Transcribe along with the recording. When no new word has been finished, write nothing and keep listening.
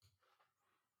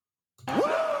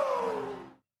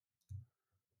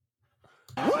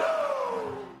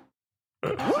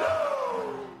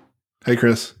Hey,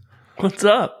 Chris. What's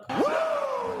up?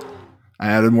 I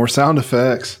added more sound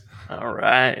effects. All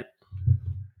right.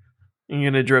 You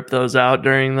going to drip those out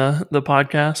during the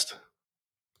podcast?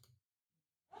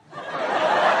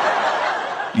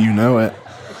 You know it.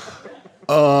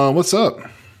 What's up?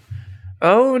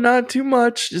 Oh, not too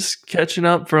much. Just catching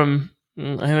up from,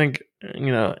 I think,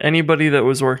 anybody that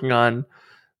was working on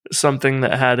something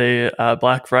that had a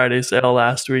Black Friday sale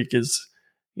last week is,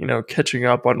 catching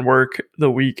up on work the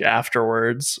week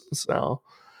afterwards. So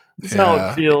that's how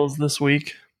it feels this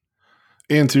week.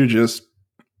 And to just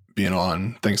being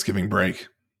on Thanksgiving break.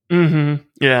 Mm-hmm.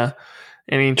 Yeah.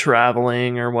 Any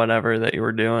traveling or whatever that you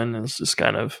were doing is just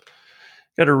kind of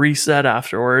got to reset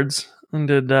afterwards. And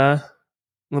did the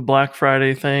Black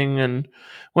Friday thing and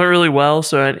went really well.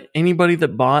 So anybody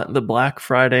that bought the Black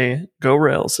Friday Go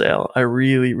Rail sale, I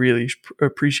really, really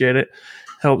appreciate it.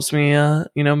 Helps me,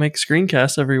 make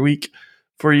screencasts every week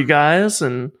for you guys.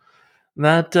 And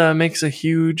that makes a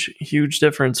huge, huge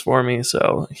difference for me.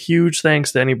 So huge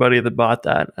thanks to anybody that bought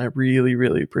that. I really,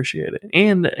 really appreciate it.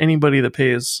 And anybody that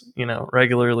pays,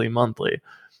 regularly monthly.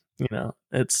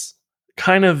 It's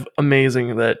kind of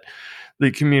amazing that the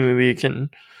community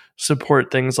can support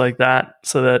things like that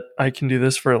so that I can do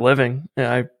this for a living.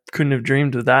 I couldn't have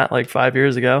dreamed of that like 5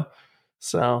 years ago.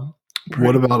 So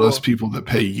what about us people that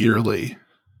pay yearly?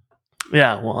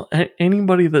 Yeah, well,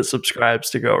 anybody that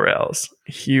subscribes to Go Rails,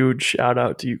 huge shout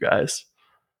out to you guys.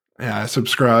 Yeah, I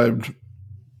subscribed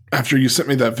after you sent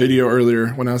me that video earlier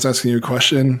when I was asking you a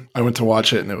question. I went to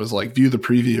watch it and it was like view the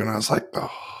preview and I was like,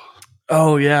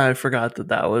 oh yeah, I forgot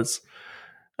that was,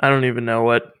 I don't even know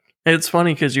what. It's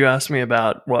funny because you asked me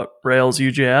about what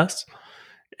RailsUJS,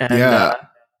 and yeah.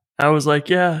 I was like,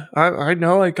 yeah, I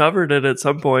know I covered it at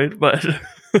some point, but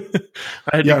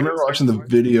I remember watching the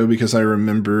video because I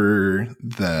remember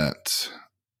that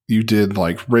you did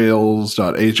like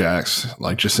Rails.Ajax,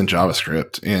 like just in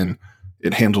JavaScript, and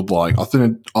it handled like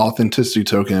authenticity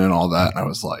token and all that. And I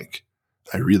was like,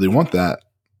 I really want that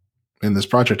in this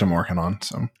project I'm working on.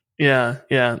 So yeah,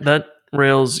 that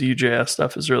RailsUJS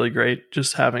stuff is really great.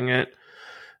 Just having it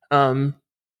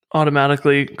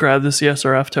automatically grab the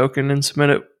CSRF token and submit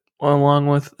it along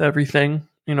with everything.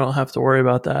 You don't have to worry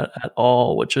about that at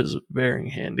all, which is very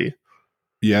handy.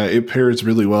 Yeah, it pairs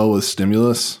really well with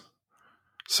Stimulus.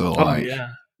 So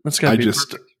that's I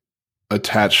just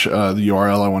attach the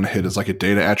URL I want to hit as like a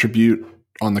data attribute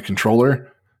on the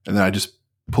controller, and then I just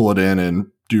pull it in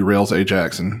and do Rails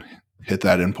Ajax and hit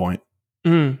that endpoint.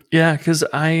 Yeah, because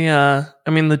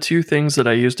the two things that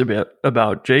I used to be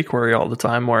about jQuery all the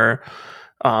time were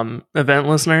event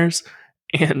listeners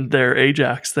and their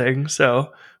Ajax thing.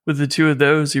 So with the two of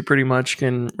those, you pretty much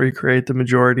can recreate the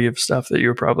majority of stuff that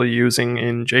you're probably using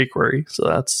in jQuery. So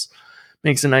that's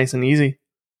makes it nice and easy.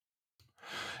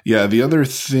 Yeah, the other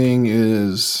thing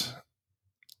is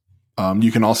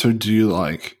you can also do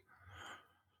like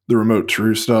the remote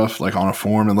true stuff like on a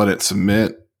form and let it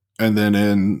submit. And then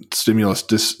in Stimulus,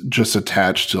 just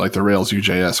attach to like the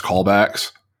RailsUJS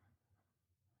callbacks.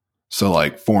 So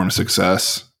like form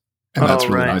success. And that's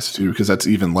really nice too, because that's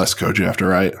even less code you have to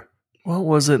write. What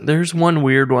was it? There's one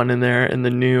weird one in there in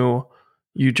the new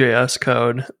UJS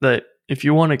code that if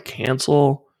you want to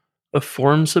cancel a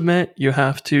form submit, you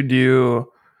have to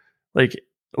do like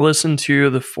listen to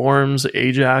the form's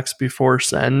Ajax before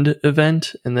send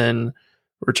event and then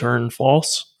return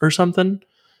false or something.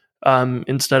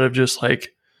 Instead of just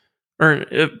like, or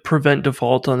prevent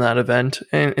default on that event.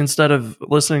 And instead of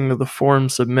listening to the form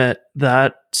submit,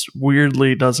 that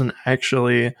weirdly doesn't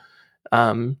actually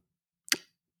do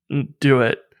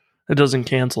it. It doesn't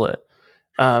cancel it.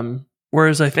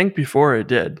 Whereas I think before it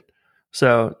did.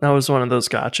 So that was one of those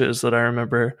gotchas that I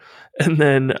remember. And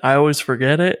then I always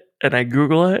forget it and I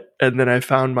Google it. And then I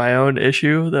found my own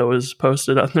issue that was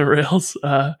posted on the Rails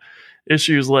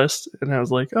issues list. And I was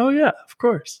like, oh yeah, of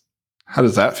course. How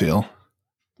does that feel?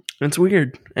 It's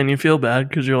weird. And you feel bad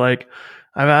because you're like,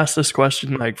 I've asked this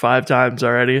question like 5 times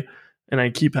already. And I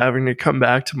keep having to come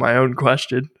back to my own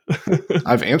question.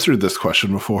 I've answered this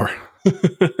question before.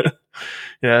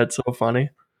 Yeah, it's so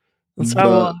funny. That's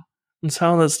how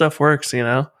that stuff works,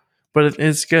 But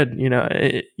it's good,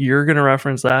 you're going to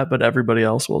reference that, but everybody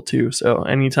else will too. So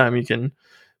anytime you can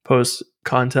post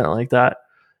content like that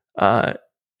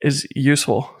is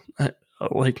useful,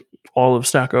 like all of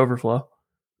Stack Overflow.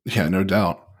 Yeah, no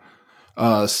doubt.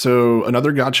 So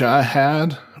another gotcha I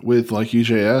had with like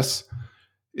UJS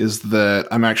is that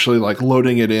I'm actually like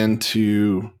loading it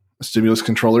into a Stimulus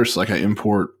controller. So like I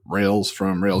import Rails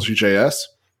from RailsUJS.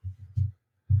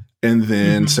 and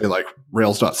then say like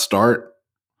Rails.start.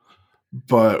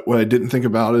 But what I didn't think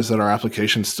about is that our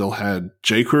application still had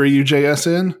jQuery.UJS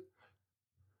in.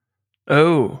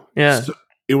 Oh, yeah. So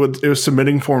it was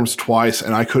submitting forms twice,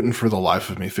 and I couldn't for the life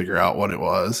of me figure out what it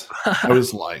was. I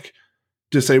was like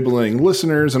disabling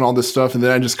listeners and all this stuff, and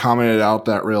then I just commented out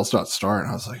that Rails.start,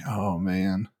 and I was like, "Oh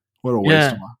man, what a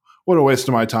waste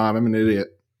of my time! I'm an idiot."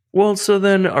 Well, so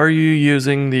then are you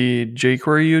using the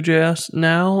jQuery.UJS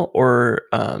now, or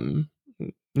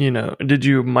did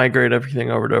you migrate everything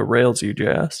over to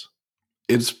RailsUJS?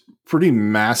 It's pretty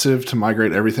massive to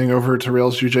migrate everything over to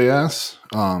RailsUJS.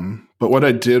 But what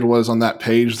I did was on that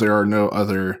page, there are no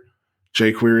other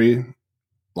jQuery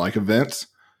like events.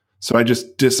 So I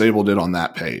just disabled it on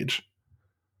that page.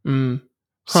 So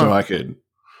I could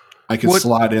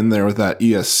slide in there with that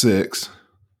ES6.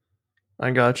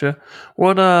 I gotcha.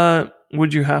 What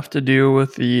would you have to do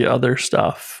with the other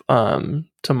stuff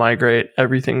to migrate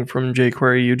everything from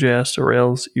jQuery.UJS to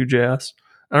RailsUJS?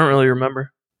 I don't really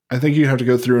remember. I think you have to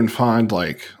go through and find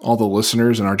like all the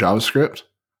listeners in our JavaScript.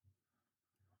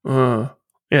 Yeah,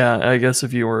 I guess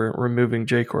if you were removing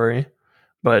jQuery.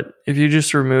 But if you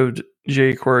just removed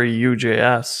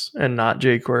jQuery.UJS and not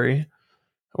jQuery,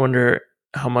 I wonder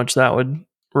how much that would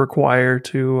require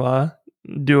to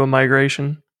do a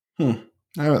migration. I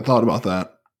haven't thought about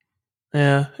that.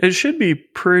 Yeah, it should be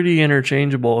pretty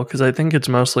interchangeable because I think it's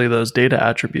mostly those data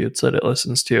attributes that it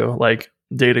listens to, like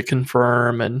data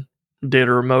confirm and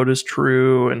data remote is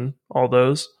true and all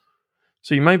those.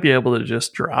 So you might be able to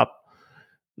just drop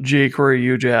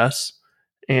jQuery.UJS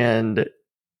and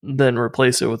then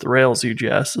replace it with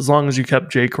RailsUJS. As long as you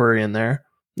kept jQuery in there,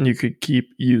 you could keep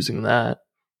using that,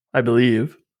 I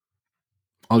believe.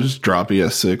 I'll just drop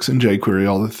ES6 and jQuery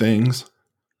all the things.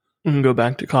 And go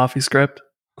back to CoffeeScript.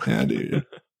 Yeah, dude.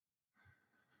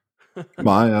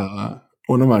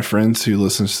 One of my friends who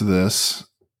listens to this,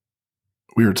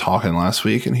 we were talking last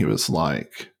week, and he was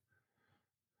like,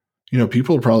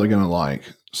 people are probably going to like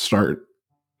start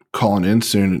calling in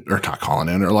soon, or not calling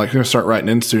in, or like going to start writing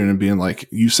in soon and being like,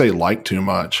 you say like too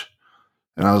much.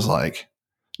 And I was like,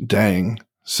 dang.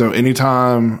 So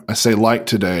anytime I say like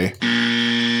today,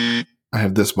 I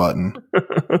have this button.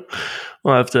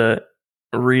 We'll have to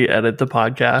re-edit the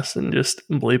podcast and just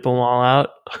bleep them all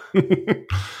out.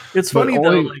 It's funny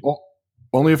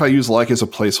only if I use like as a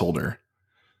placeholder.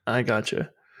 I gotcha.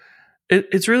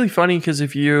 It's really funny because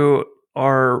if you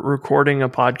are recording a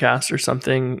podcast or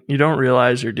something, you don't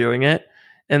realize you're doing it,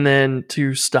 and then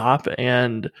to stop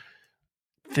and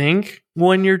think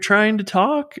when you're trying to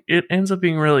talk, it ends up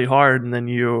being really hard, and then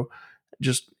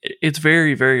it's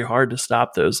very, very hard to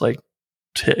stop those like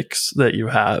tics that you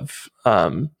have.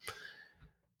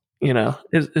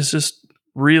 It's just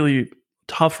really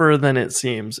tougher than it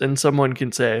seems. And someone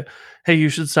can say, hey, you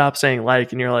should stop saying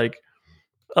like, and you're like,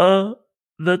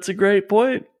 that's a great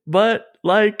point, but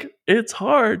like, it's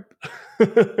hard.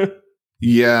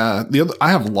 Yeah.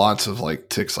 I have lots of like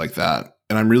tics like that,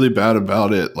 and I'm really bad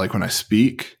about it. Like when I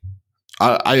speak,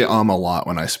 I a lot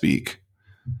when I speak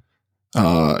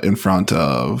in front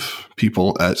of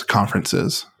people at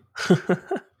conferences.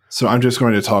 So I'm just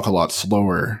going to talk a lot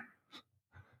slower.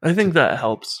 I think that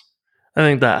helps. I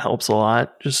think that helps a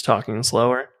lot, just talking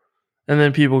slower. And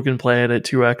then people can play it at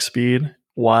 2x speed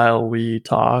while we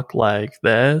talk like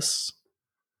this.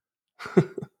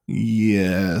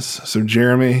 Yes. So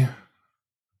Jeremy,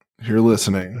 if you're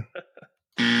listening.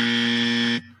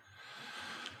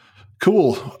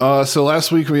 Cool. So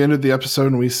last week we ended the episode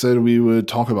and we said we would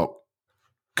talk about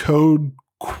code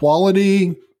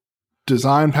quality,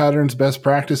 design patterns, best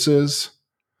practices.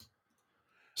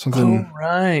 Something. Oh,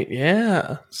 right.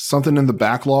 Yeah. Something in the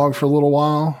backlog for a little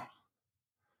while.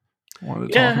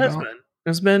 It has been.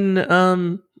 It's been,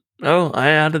 I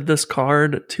added this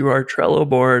card to our Trello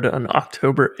board on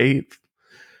October 8th.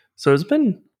 So it's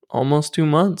been almost 2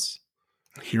 months.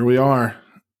 Here we are.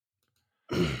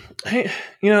 Hey,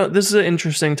 this is an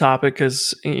interesting topic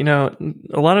because, a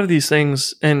lot of these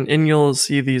things, and you'll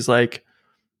see these like,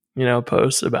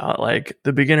 posts about like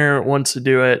the beginner wants to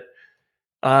do it,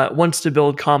 wants to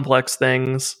build complex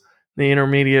things. The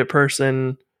intermediate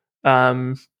person,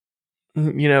 can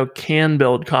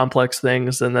build complex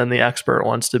things, and then the expert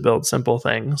wants to build simple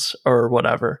things or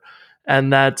whatever.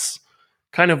 And that's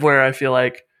kind of where I feel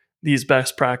like these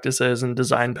best practices and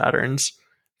design patterns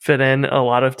fit in a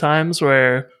lot of times,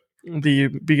 where the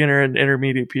beginner and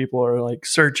intermediate people are like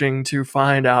searching to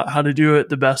find out how to do it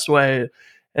the best way.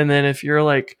 And then if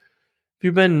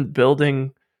you've been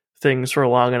building things for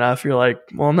long enough, you're like,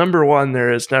 well, number one,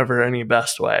 there is never any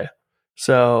best way.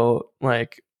 So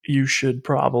like, you should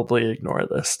probably ignore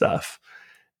this stuff.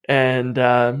 And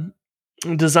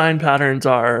design patterns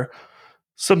are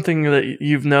something that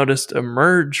you've noticed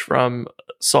emerge from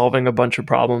solving a bunch of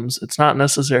problems. It's not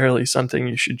necessarily something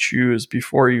you should choose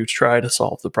before you try to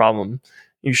solve the problem.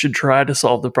 You should try to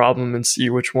solve the problem and see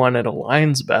which one it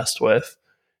aligns best with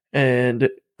and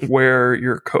where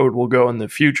your code will go in the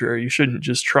future. You shouldn't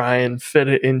just try and fit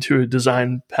it into a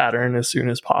design pattern as soon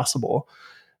as possible.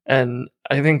 And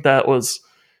I think that was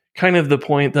kind of the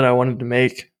point that I wanted to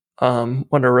make when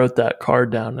I wrote that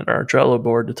card down in our Trello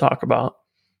board to talk about.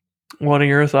 What are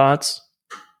your thoughts?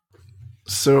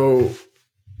 So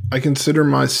I consider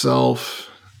myself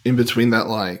in between that,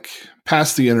 like,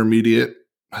 past the intermediate.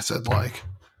 I said, like,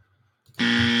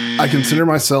 I consider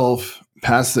myself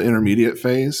past the intermediate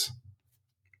phase,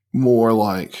 more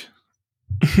like,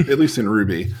 at least in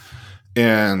Ruby.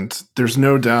 And there's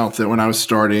no doubt that when I was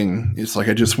starting, it's like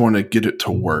I just want to get it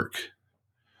to work.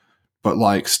 But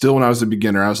like, still when I was a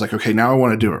beginner, I was like, okay, now I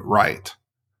want to do it right.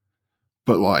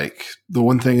 But like, the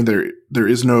one thing, there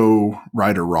is no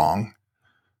right or wrong,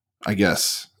 I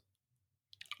guess.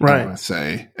 Right. I want to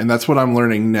say. And that's what I'm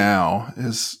learning now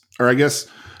I guess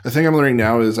the thing I'm learning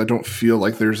now is I don't feel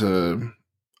like there's a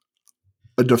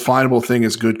definable thing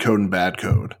as good code and bad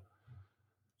code.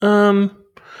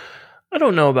 I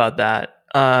don't know about that.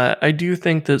 I do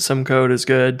think that some code is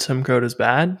good, some code is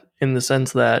bad, in the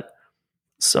sense that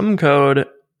some code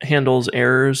handles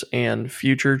errors and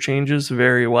future changes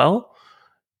very well.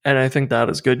 And I think that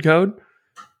is good code.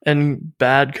 And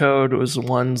bad code was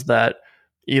ones that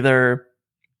either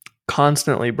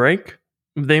constantly break.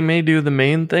 They may do the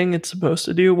main thing it's supposed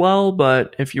to do well,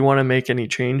 but if you want to make any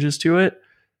changes to it,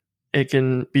 it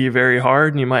can be very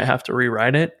hard and you might have to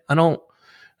rewrite it. I don't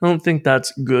think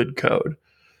that's good code.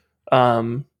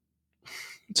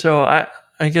 So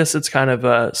I guess it's kind of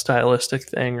a stylistic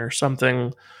thing or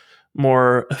something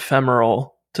more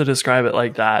ephemeral to describe it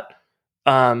like that.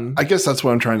 I guess that's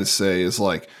what I'm trying to say is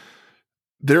like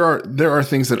there are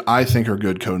things that I think are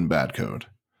good code and bad code.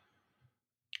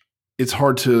 It's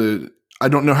hard I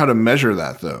don't know how to measure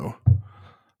that though.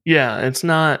 Yeah, it's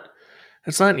not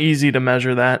easy to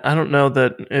measure that. I don't know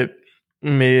that it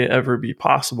may ever be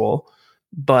possible,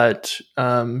 but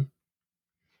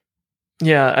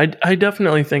yeah, I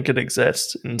definitely think it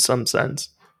exists in some sense.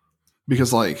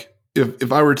 Because like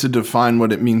if I were to define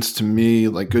what it means to me,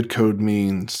 like good code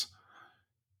means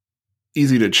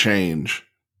easy to change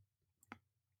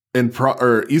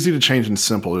or easy to change and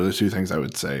simple are the two things I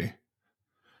would say.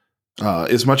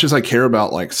 As much as I care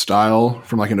about like style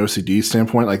from like an OCD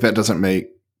standpoint, like that doesn't make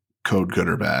code good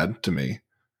or bad to me.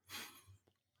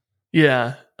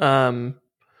 Yeah. No,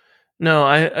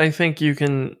 I think you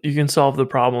can solve the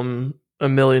problem a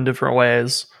million different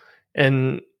ways,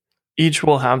 and each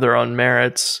will have their own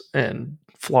merits and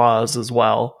flaws as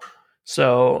well.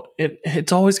 So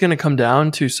it's always going to come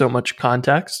down to so much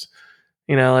context.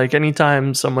 Like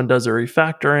anytime someone does a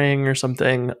refactoring or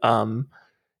something,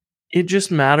 it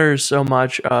just matters so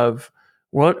much of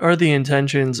what are the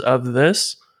intentions of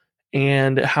this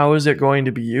and how is it going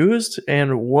to be used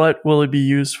and what will it be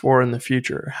used for in the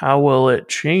future? How will it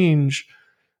change?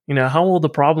 How will the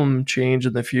problem change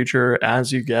in the future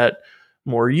as you get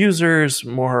more users,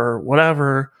 more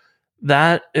whatever?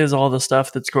 That is all the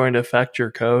stuff that's going to affect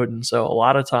your code. And so a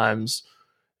lot of times,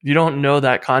 if you don't know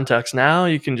that context now,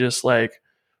 you can just like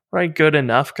write good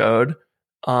enough code.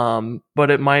 But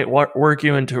it might work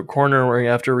you into a corner where you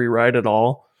have to rewrite it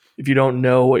all if you don't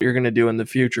know what you're going to do in the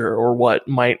future or what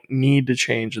might need to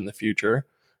change in the future.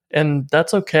 And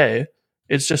that's okay.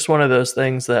 It's just one of those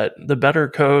things that the better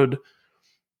code,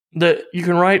 that you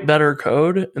can write better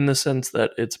code in the sense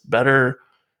that it's better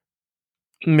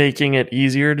making it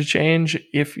easier to change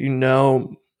if you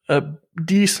know a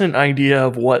decent idea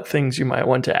of what things you might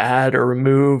want to add or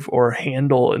remove or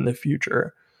handle in the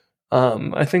future.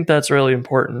 I think that's really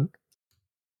important.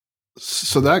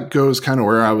 So that goes kind of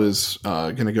where I was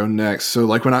going to go next. So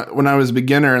like when I was a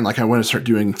beginner and like I want to start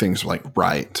doing things like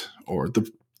right or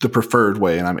the preferred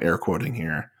way, and I'm air quoting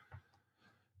here,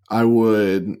 I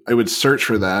would search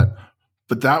for that,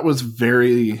 but that was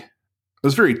very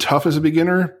tough as a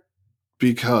beginner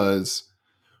because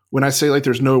when I say like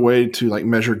there's no way to like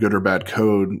measure good or bad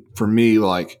code, for me,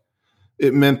 like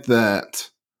it meant that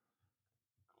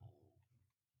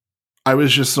I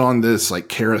was just on this like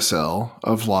carousel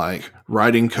of like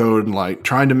writing code and like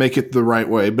trying to make it the right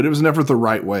way, but it was never the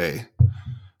right way.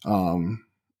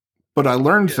 But I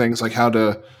learned things like I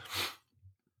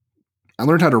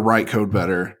learned how to write code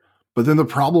better. But then the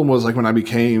problem was like when I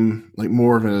became like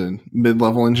more of a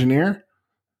mid-level engineer,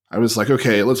 I was like,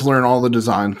 okay, let's learn all the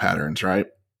design patterns, right?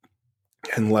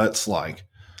 And let's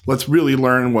really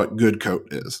learn what good code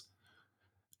is.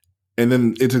 And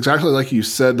then it's exactly like you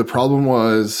said. The problem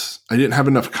was I didn't have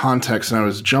enough context, and I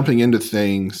was jumping into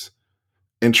things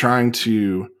and trying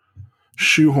to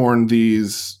shoehorn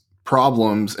these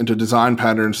problems into design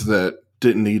patterns that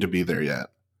didn't need to be there yet.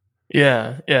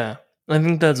 Yeah, yeah. I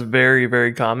think that's very,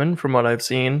 very common from what I've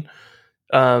seen,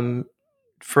 um,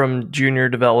 from junior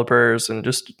developers and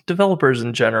just developers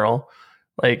in general.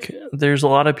 Like, there's a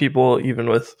lot of people, even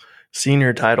with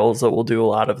senior titles, that will do a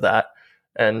lot of that.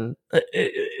 And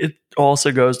it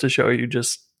also goes to show you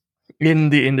just in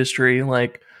the industry,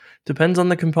 like, depends on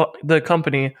the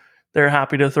company, they're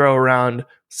happy to throw around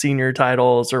senior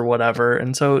titles or whatever.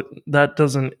 And so that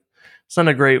doesn't, it's not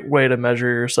a great way to measure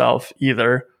yourself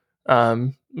either,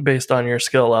 based on your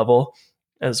skill level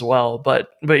as well. But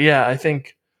yeah, I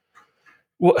think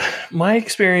my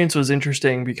experience was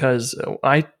interesting because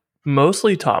I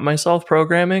mostly taught myself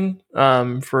programming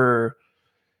for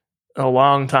a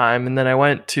long time, and then I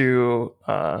went to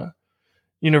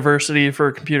university for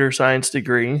a computer science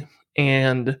degree,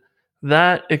 and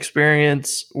that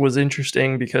experience was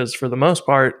interesting because for the most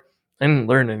part, I didn't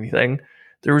learn anything.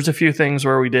 There was a few things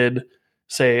where we did,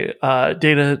 say,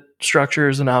 data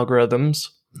structures and algorithms,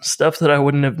 stuff that I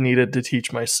wouldn't have needed to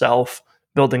teach myself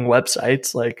building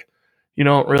websites. Like, you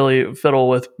don't really fiddle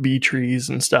with B trees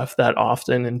and stuff that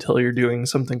often until you're doing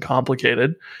something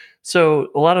complicated. So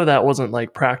a lot of that wasn't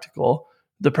like practical.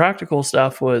 The practical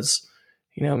stuff was,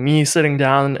 me sitting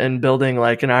down and building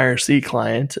like an IRC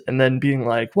client and then being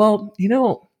like, well,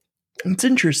 it's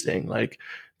interesting. Like,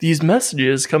 these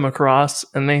messages come across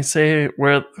and they say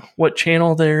what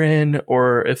channel they're in,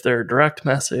 or if they're a direct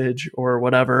message or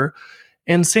whatever.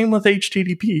 And same with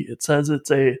HTTP. It says it's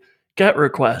a GET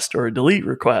request or a delete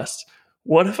request.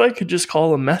 What if I could just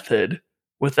call a method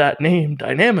with that name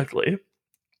dynamically?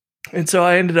 And so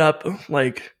I ended up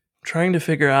like trying to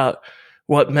figure out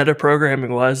what metaprogramming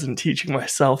was and teaching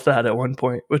myself that at one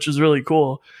point, which is really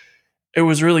cool. It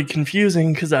was really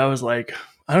confusing because I was like,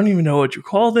 I don't even know what you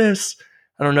call this.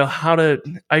 I don't know how to.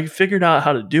 I figured out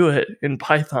how to do it in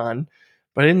Python,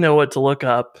 but I didn't know what to look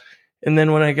up. And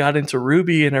then when I got into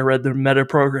Ruby and I read the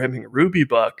metaprogramming Ruby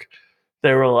book,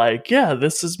 they were like, yeah,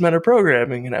 this is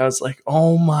metaprogramming. And I was like,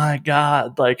 oh my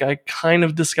God, like, I kind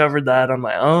of discovered that on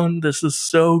my own. This is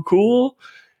so cool.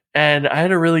 And I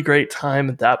had a really great time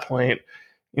at that point,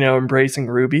 embracing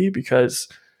Ruby, because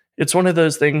it's one of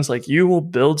those things, like, you will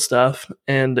build stuff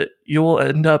and you will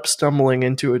end up stumbling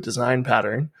into a design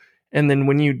pattern. And then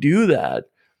when you do that,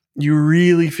 you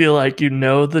really feel like you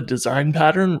know the design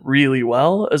pattern really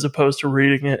well, as opposed to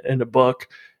reading it in a book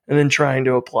and then trying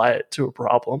to apply it to a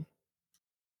problem.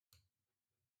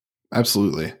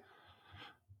 Absolutely.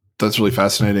 That's really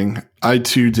fascinating. I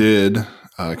too did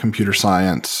computer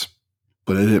science,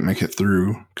 but I didn't make it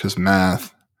through because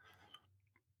math.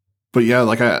 But yeah,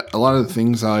 like a lot of the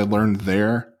things I learned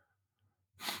there,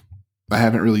 I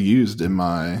haven't really used in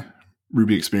my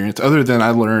Ruby experience, other than I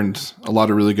learned a lot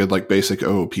of really good like basic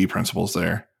OOP principles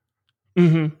there.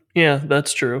 Mm-hmm. Yeah,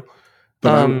 that's true.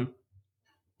 But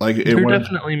like it They're went.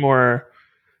 definitely more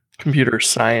computer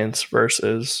science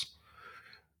versus,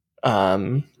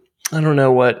 I don't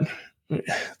know what,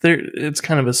 it's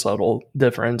kind of a subtle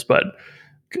difference, but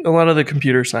a lot of the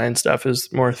computer science stuff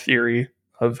is more theory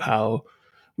of how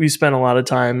we spent a lot of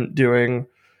time doing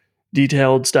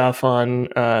detailed stuff on,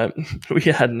 we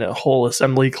had a whole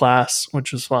assembly class,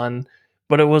 which was fun,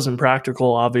 but it wasn't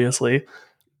practical, obviously.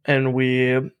 And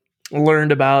we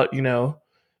learned about,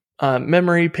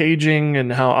 memory paging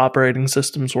and how operating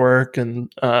systems work,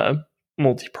 and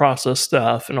multi-process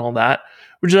stuff and all that,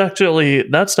 which is actually,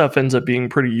 that stuff ends up being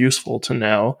pretty useful to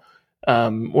know,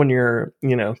 when you're,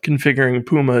 configuring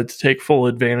Puma to take full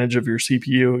advantage of your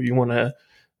CPU. You want to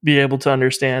be able to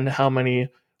understand how many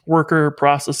worker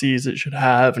processes it should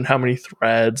have and how many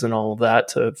threads and all of that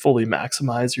to fully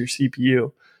maximize your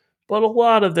CPU. But a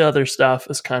lot of the other stuff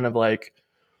is kind of like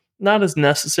not as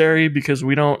necessary, because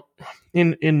we don't,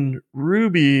 in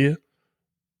Ruby,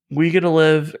 we get to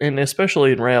live, and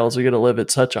especially in Rails, we get to live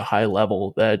at such a high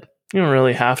level that you don't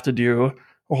really have to do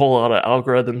a whole lot of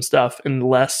algorithm stuff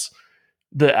unless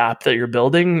the app that you're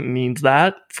building needs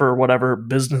that for whatever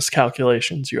business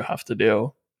calculations you have to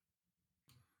do.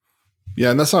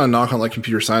 Yeah, and that's not a knock on like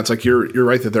computer science. Like you're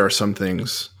right that there are some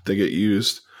things that get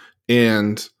used.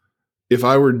 And if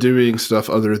I were doing stuff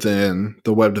other than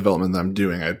the web development that I'm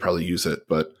doing, I'd probably use it.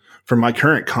 But for my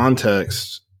current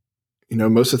context,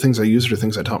 most of the things I use are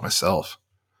things I taught myself.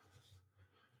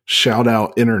 Shout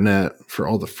out internet for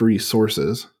all the free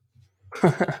sources.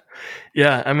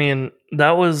 Yeah, I mean,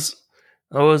 that was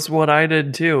what I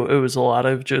did too. It was a lot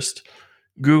of just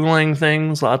Googling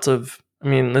things, lots of I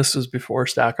mean, this was before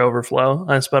Stack Overflow.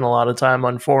 I spent a lot of time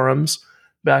on forums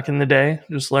back in the day,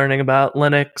 just learning about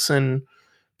Linux and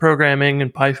programming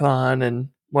and Python and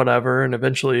whatever. And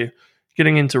eventually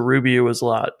getting into Ruby was a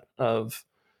lot of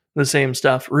the same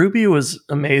stuff. Ruby was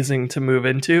amazing to move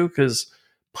into because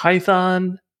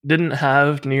Python didn't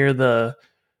have near the.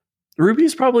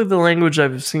 Ruby's probably the language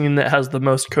I've seen that has the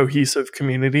most cohesive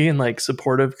community and like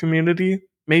supportive community.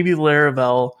 Maybe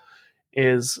Laravel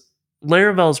is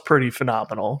Laravel's pretty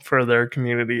phenomenal for their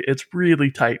community. It's really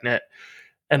tight knit,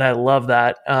 and I love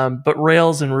that. But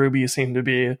Rails and Ruby seem to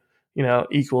be,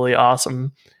 equally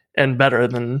awesome and better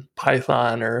than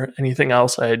Python or anything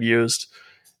else I had used.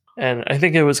 And I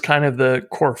think it was kind of the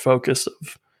core focus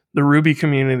of the Ruby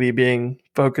community being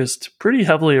focused pretty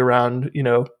heavily around,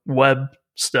 web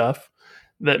stuff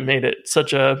that made it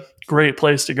such a great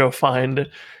place to go find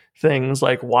things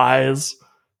like Wise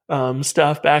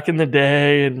stuff back in the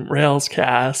day and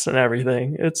Railscast and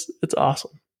everything. It's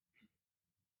awesome.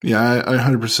 Yeah, I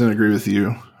 100% agree with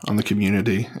you on the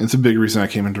community. It's a big reason I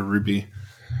came into Ruby.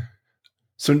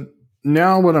 So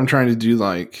now what I'm trying to do,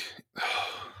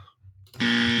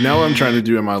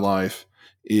 in my life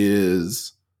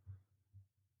is,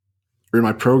 or in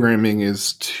my programming,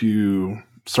 is to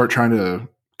start trying to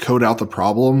code out the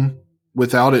problem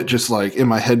without it just like in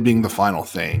my head being the final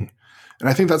thing. And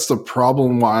I think that's the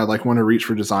problem why I want to reach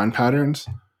for design patterns,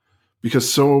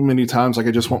 because so many times I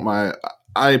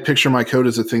picture my code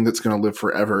as a thing that's going to live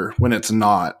forever when it's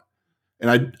not.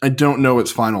 And I don't know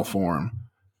its final form.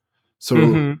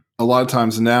 So a lot of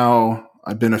times now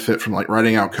I benefit from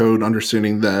writing out code,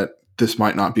 understanding that this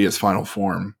might not be its final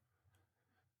form.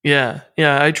 Yeah.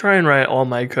 I try and write all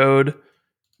my code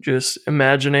just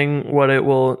imagining what it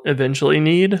will eventually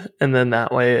need. And then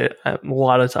that way, a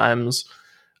lot of times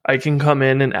I can come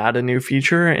in and add a new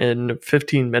feature in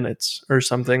 15 minutes or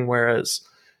something. Whereas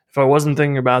if I wasn't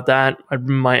thinking about that, I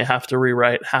might have to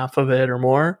rewrite half of it or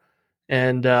more.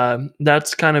 And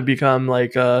that's kind of become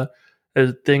like a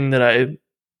thing that I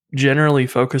generally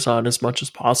focus on as much as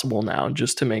possible now,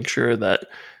 just to make sure that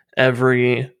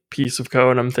every piece of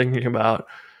code I'm thinking about,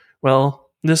 well,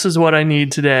 this is what I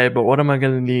need today, but what am I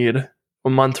going to need a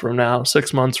month from now,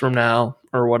 6 months from now,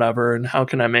 or whatever? And how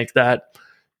can I make that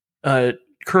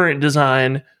current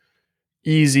design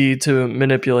easy to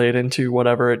manipulate into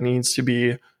whatever it needs to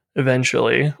be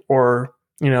eventually? Or,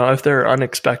 if there are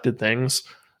unexpected things,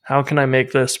 how can I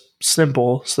make this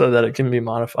simple so that it can be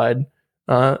modified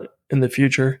in the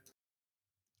future?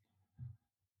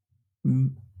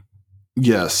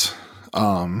 Yes.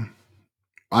 I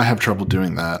have trouble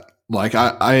doing that.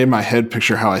 I in my head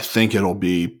picture how I think it'll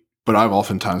be, but I've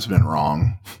oftentimes been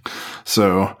wrong.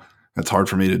 So it's hard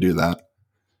for me to do that.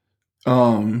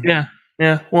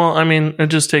 Yeah. Well, I mean, it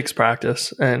just takes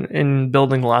practice and in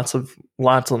building lots and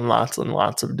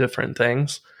lots of different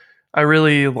things. I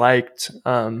really liked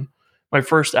my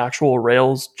first actual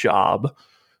Rails job,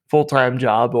 full-time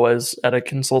job, was at a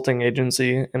consulting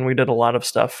agency, and we did a lot of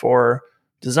stuff for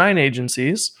design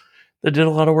agencies that did a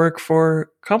lot of work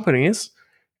for companies.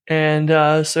 And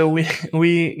so we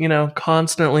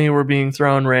constantly were being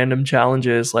thrown random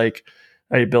challenges. Like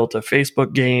I built a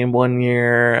Facebook game one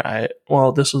year.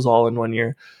 This was all in 1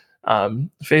 year.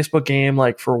 Facebook game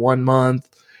for 1 month,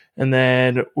 and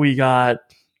then we got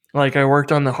I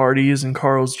worked on the Hardee's and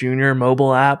Carl's Jr.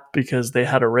 mobile app because they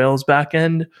had a Rails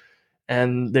backend,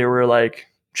 and they were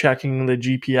checking the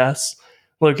GPS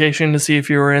location to see if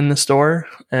you were in the store.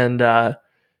 And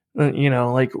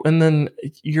and then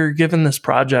you're given this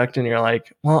project and you're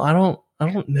like, well, I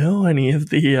don't know any of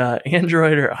the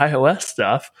Android or iOS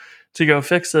stuff to go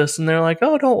fix this. And they're like,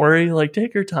 oh, don't worry,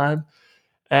 take your time.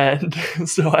 And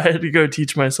so I had to go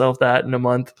teach myself that in a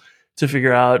month to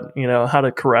figure out, how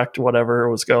to correct whatever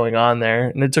was going on there.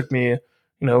 And it took me,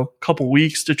 a couple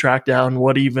weeks to track down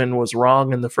what even was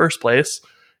wrong in the first place,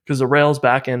 because the Rails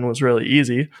backend was really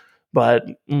easy, but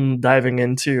diving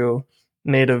into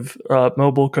native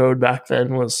mobile code back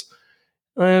then was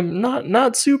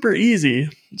not super easy.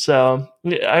 So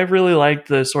I really like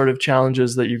the sort of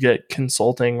challenges that you get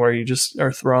consulting, where you just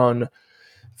are thrown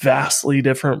vastly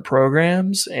different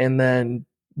programs and then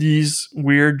these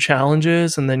weird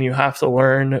challenges, and then you have to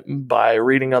learn by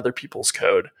reading other people's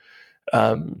code,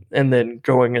 and then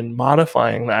going and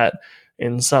modifying that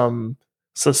in some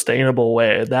sustainable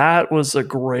way. That was a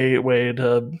great way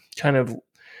to kind of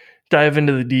dive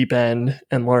into the deep end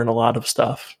and learn a lot of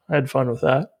stuff. I had fun with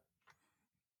that.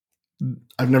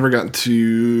 I've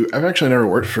actually never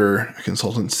worked for a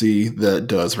consultancy that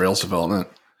does Rails development.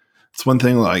 It's one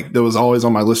thing that was always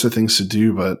on my list of things to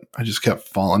do, but I just kept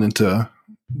falling into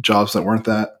jobs that weren't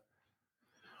that.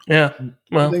 Yeah.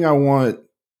 Well, one thing I want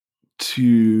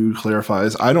to clarify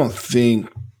is I don't think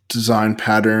design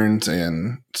patterns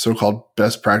and so-called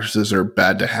best practices are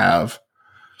bad to have.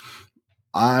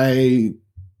 I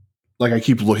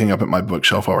keep looking up at my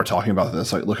bookshelf while we're talking about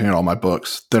this, like looking at all my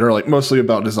books that are like mostly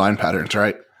about design patterns,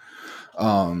 right?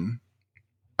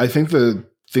 I think the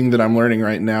thing that I'm learning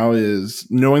right now is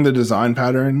knowing the design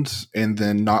patterns and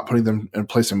then not putting them in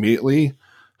place immediately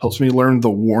helps me learn the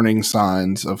warning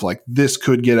signs of like, this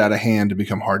could get out of hand and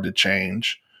become hard to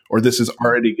change, or this is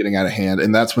already getting out of hand.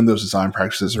 And that's when those design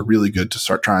practices are really good to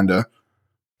start trying to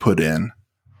put in.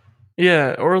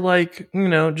 Yeah, or like,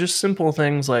 just simple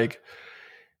things like,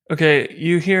 okay,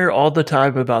 you hear all the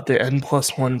time about the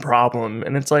N+1 problem,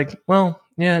 and it's like, well,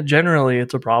 yeah, generally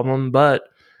it's a problem, but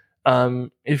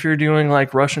if you're doing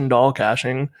like Russian doll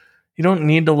caching, you don't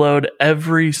need to load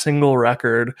every single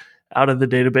record out of the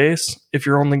database if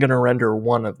you're only going to render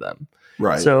one of them.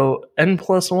 Right. So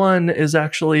N+1 is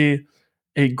actually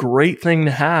a great thing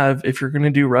to have if you're going to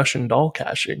do Russian doll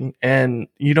caching, and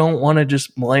you don't want to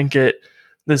just blanket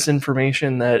this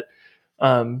information that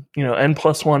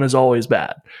N+1 is always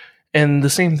bad. And the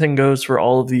same thing goes for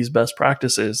all of these best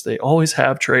practices. They always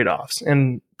have trade-offs.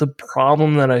 And the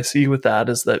problem that I see with that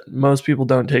is that most people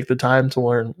don't take the time to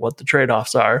learn what the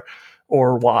trade-offs are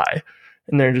or why.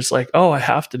 And they're just like, oh, I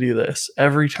have to do this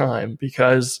every time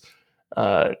because,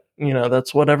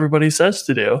 that's what everybody says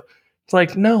to do. It's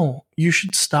like, no, you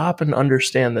should stop and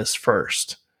understand this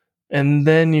first. And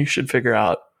then you should figure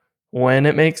out when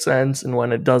it makes sense and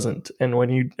when it doesn't. And when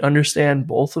you understand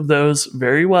both of those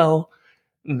very well,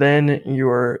 then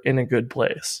you're in a good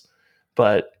place.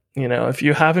 But, if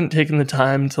you haven't taken the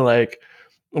time to like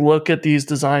look at these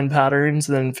design patterns,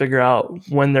 then figure out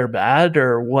when they're bad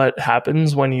or what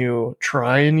happens when you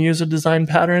try and use a design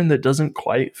pattern that doesn't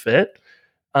quite fit,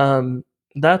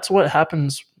 that's what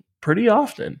happens pretty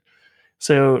often.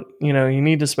 So, you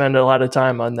need to spend a lot of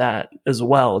time on that as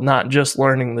well, not just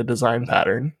learning the design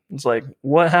pattern. It's like,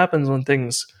 what happens when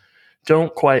things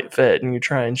don't quite fit and you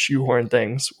try and shoehorn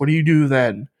things? What do you do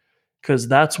then? Because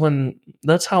that's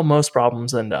how most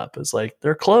problems end up. Is like,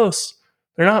 they're close.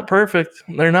 They're not perfect.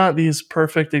 They're not these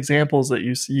perfect examples that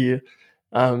you see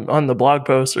on the blog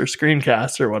posts or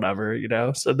screencasts or whatever,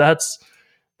 So that's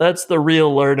the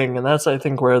real learning. And that's, I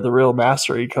think, where the real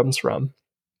mastery comes from.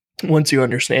 Once you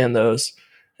understand those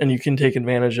and you can take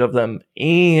advantage of them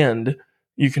and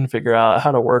you can figure out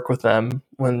how to work with them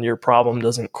when your problem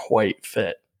doesn't quite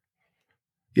fit.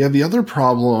 Yeah, the other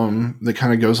problem that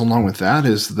kind of goes along with that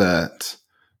is that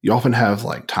you often have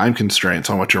like time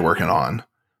constraints on what you're working on.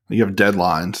 You have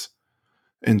deadlines.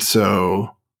 And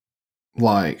so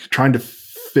like trying to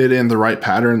fit in the right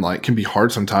pattern like can be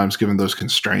hard sometimes given those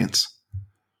constraints.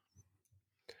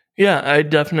 Yeah, I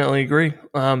definitely agree.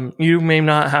 You may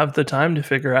not have the time to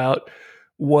figure out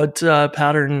what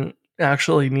pattern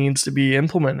actually needs to be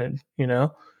implemented.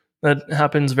 That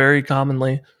happens very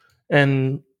commonly.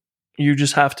 And you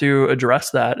just have to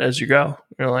address that as you go.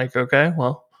 You're like, okay,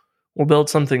 well, we'll build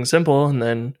something simple and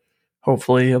then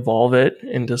hopefully evolve it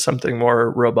into something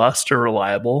more robust or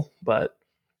reliable, but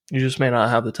you just may not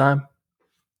have the time.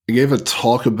 I gave a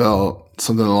talk about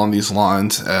something along these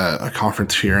lines at a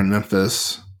conference here in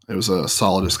Memphis. It was a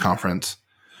Solidus conference.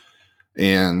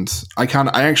 And I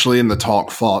actually in the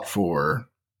talk fought for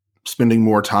spending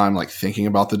more time like thinking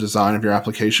about the design of your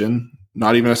application,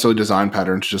 not even necessarily design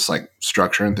patterns, just like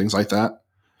structure and things like that.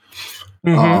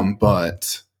 Mm-hmm.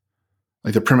 But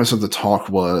like the premise of the talk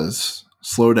was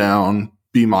slow down,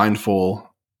 be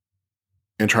mindful,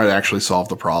 and try to actually solve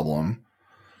the problem.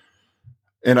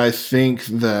 And I think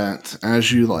that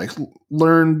as you like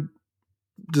learn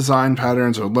design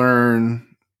patterns or learn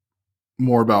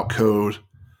more about code,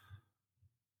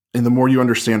 and the more you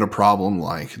understand a problem,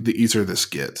 like the easier this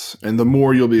gets, and the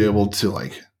more you'll be able to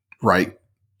like write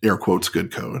air quotes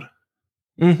good code.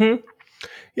 Mm-hmm.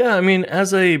 Yeah, I mean,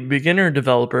 as a beginner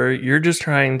developer, you're just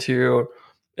trying to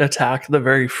attack the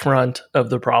very front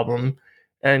of the problem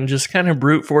and just kind of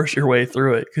brute force your way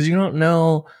through it because you don't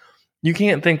know, you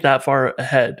can't think that far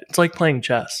ahead. It's like playing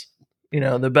chess.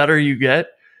 The better you get,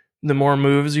 the more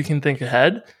moves you can think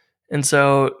ahead. And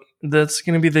so that's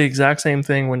going to be the exact same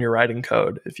thing when you're writing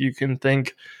code. If you can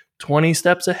think 20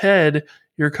 steps ahead,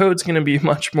 your code's going to be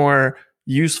much more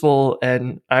useful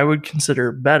and I would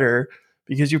consider better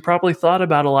because you probably thought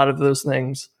about a lot of those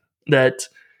things that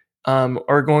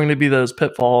are going to be those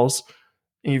pitfalls.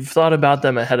 You've thought about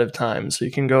them ahead of time, so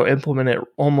you can go implement it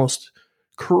almost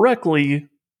correctly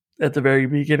at the very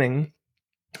beginning.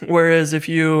 Whereas if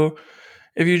you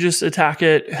just attack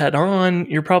it head on,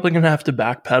 you're probably going to have to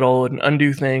backpedal and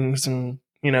undo things and,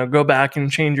 go back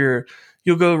and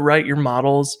you'll go write your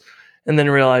models and then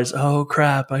realize, oh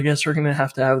crap, I guess we're going to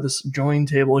have this join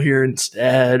table here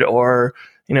instead, or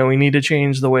we need to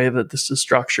change the way that this is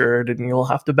structured, and you'll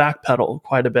have to backpedal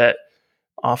quite a bit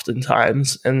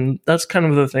oftentimes. And that's kind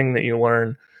of the thing that you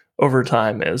learn over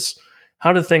time, is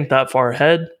how to think that far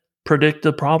ahead, predict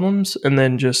the problems, and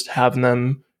then just have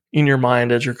them in your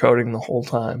mind as you're coding the whole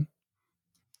time.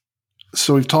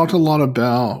 So we've talked a lot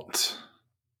about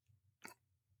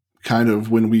kind of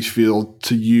when we feel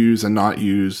to use and not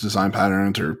use design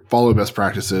patterns or follow best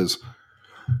practices.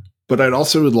 But I'd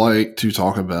also would like to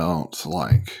talk about,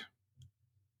 like,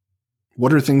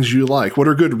 what are things you like? What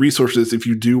are good resources if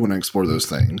you do want to explore those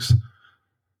things?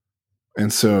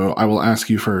 And so I will ask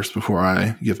you first before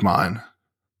I give mine.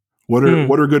 What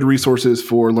are good resources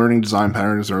for learning design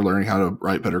patterns or learning how to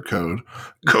write better code?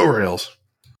 Go Rails.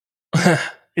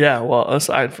 Yeah, well,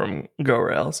 aside from Go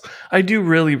Rails, I do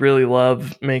really, really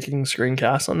love making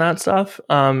screencasts on that stuff.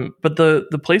 But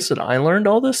the place that I learned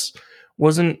all this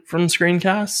wasn't from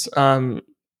screencasts.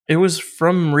 It was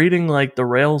from reading like the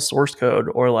Rails source code,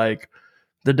 or like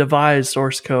the Devise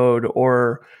source code,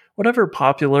 or whatever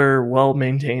popular,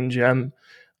 well-maintained gem.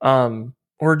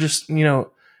 Or just,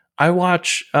 I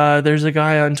watch, there's a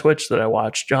guy on Twitch that I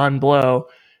watch, John Blow,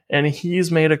 and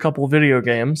he's made a couple video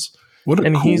games. What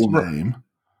a cool name.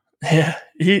 Yeah,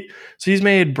 he's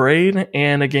made Braid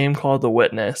and a game called The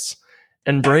Witness.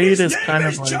 And Braid is kind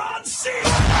of like...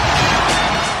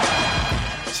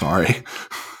 Sorry.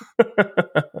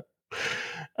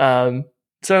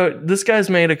 So this guy's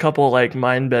made a couple like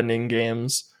mind-bending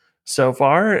games so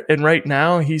far, and right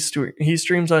now he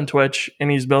streams on Twitch,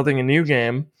 and he's building a new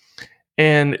game,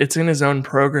 and it's in his own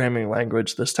programming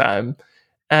language this time,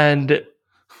 and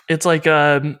it's like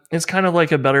it's kind of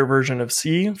like a better version of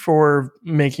C for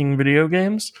making video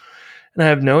games. And I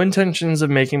have no intentions of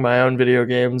making my own video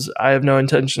games. I have no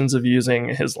intentions of using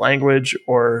his language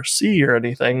or C or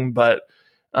anything, but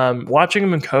watching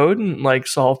him code and like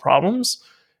solve problems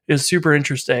is super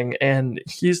interesting. And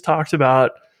he's talked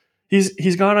about,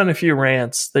 he's gone on a few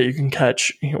rants that you can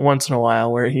catch once in a while,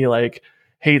 where he like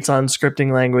hates on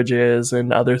scripting languages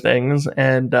and other things.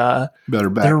 And better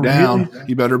back down.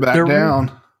 You better back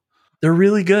down. They're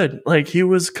really good. Like, he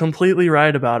was completely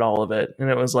right about all of it. And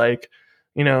it was like,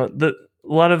 a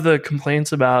lot of the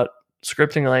complaints about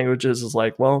scripting languages is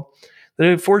like, well,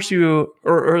 they force you,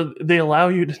 or they allow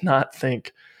you to not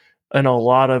think in a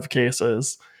lot of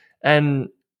cases. And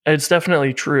it's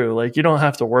definitely true. Like, you don't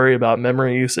have to worry about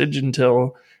memory usage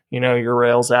until, your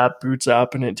Rails app boots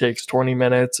up and it takes 20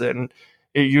 minutes and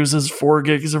it uses 4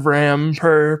 gigs of RAM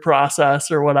per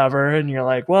process or whatever. And you're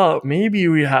like, well, maybe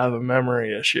we have a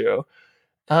memory issue.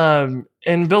 And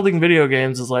building video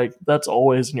games is like, that's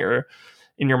always in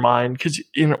your mind. Because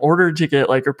in order to get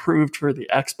like approved for the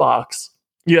Xbox,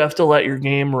 you have to let your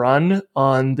game run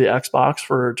on the Xbox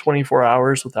for 24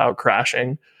 hours without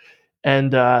crashing.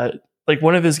 And like,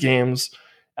 one of his games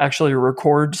actually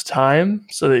records time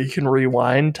so that you can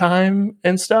rewind time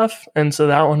and stuff. And so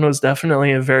that one was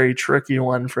definitely a very tricky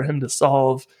one for him to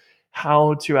solve,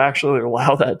 how to actually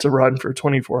allow that to run for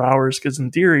 24 hours. Because in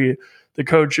theory, the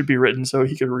code should be written so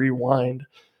he could rewind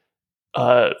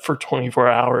for 24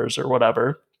 hours or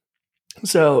whatever.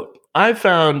 So I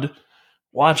found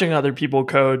watching other people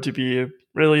code to be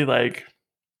really like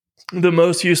the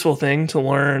most useful thing to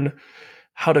learn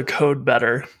how to code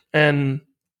better. And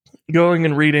going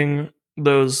and reading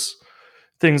those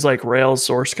things like Rails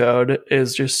source code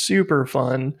is just super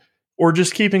fun. Or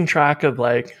just keeping track of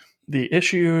like the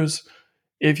issues.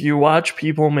 If you watch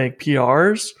people make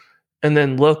PRs and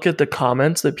then look at the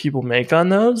comments that people make on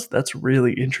those, that's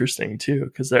really interesting too,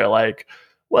 because they're like,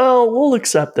 well, we'll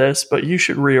accept this, but you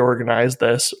should reorganize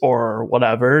this or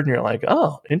whatever. And you're like,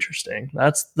 oh, interesting.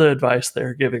 That's the advice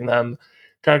they're giving them,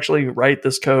 to actually write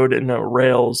this code in a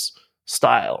Rails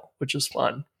style, which is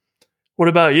fun. What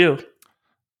about you?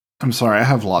 I'm sorry, I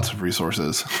have lots of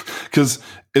resources, because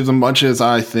as much as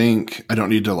I think I don't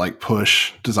need to like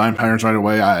push design patterns right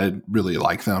away, I really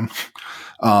like them.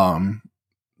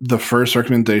 The first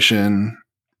recommendation,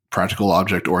 Practical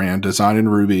Object Oriented Design in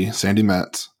Ruby, Sandy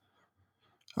Metz.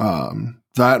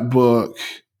 That book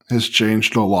has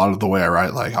changed a lot of the way I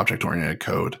write like object-oriented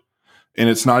code. And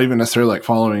it's not even necessarily like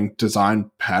following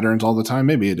design patterns all the time.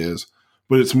 Maybe it is,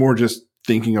 but it's more just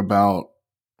thinking about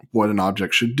what an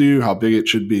object should do, how big it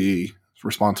should be,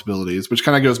 responsibilities, which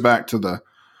kind of goes back to the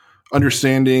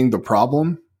understanding the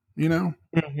problem,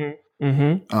 Mm-hmm.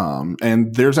 Mm-hmm.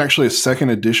 And there's actually a second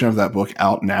edition of that book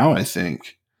out now, I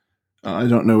think. I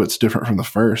don't know what's different from the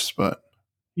first, but...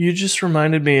 You just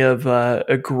reminded me of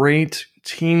a great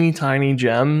teeny tiny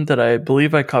gem that I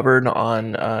believe I covered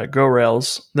on Go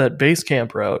Rails that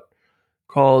Basecamp wrote,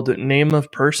 called name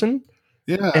of person.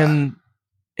 Yeah.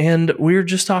 And we were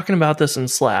just talking about this in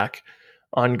Slack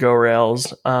on Go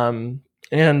Rails.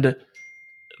 And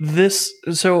this,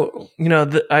 so,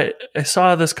 I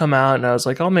saw this come out and I was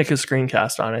like, I'll make a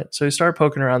screencast on it. So I started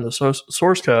poking around the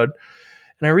source code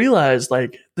and I realized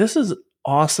like this is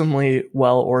awesomely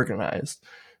well organized.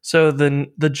 So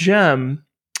the gem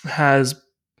has,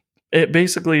 it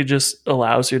basically just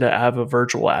allows you to have a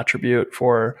virtual attribute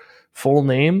for full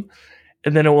name,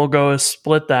 and then it will go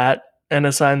split that and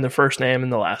assign the first name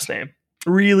and the last name.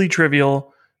 Really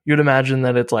trivial. You'd imagine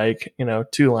that it's like,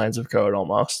 2 lines of code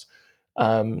almost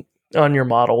on your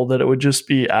model, that it would just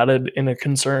be added in a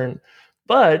concern.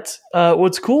 But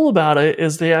what's cool about it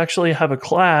is they actually have a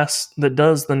class that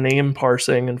does the name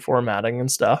parsing and formatting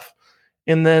and stuff.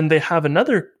 And then they have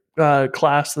another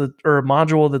class or a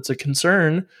module that's a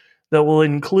concern that will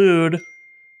include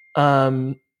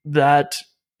that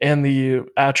and the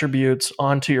attributes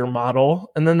onto your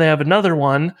model. And then they have another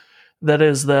one that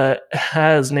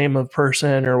has name of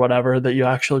person or whatever that you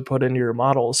actually put into your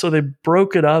model. So they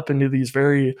broke it up into these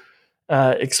very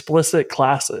explicit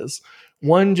classes.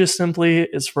 One just simply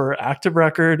is for active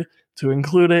record to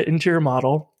include it into your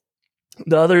model.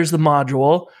 The other is the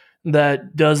module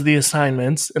that does the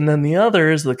assignments. And then the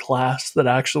other is the class that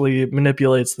actually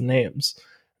manipulates the names.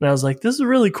 And I was like, this is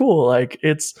really cool. Like,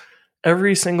 it's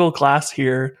every single class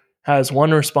here has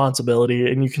one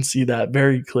responsibility, and you can see that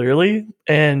very clearly.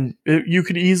 And you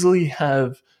could easily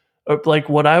have, like,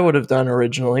 what I would have done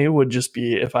originally would just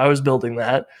be, if I was building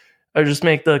that, I'd just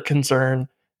make the concern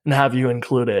and have you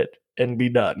include it and be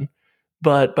done.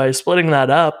 But by splitting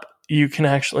that up, you can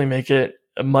actually make it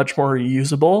much more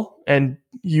usable and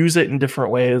use it in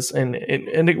different ways. And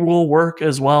it will work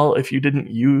as well if you didn't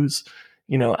use,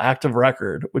 active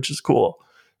record, which is cool.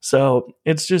 So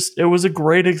it was a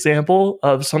great example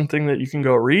of something that you can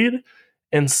go read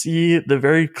and see the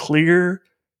very clear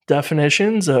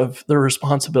definitions of the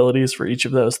responsibilities for each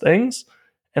of those things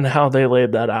and how they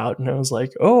laid that out. And I was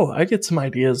like, oh, I get some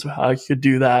ideas of how I could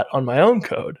do that on my own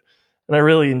code. And I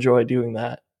really enjoy doing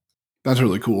that. That's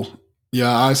really cool.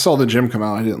 Yeah, I saw the gem come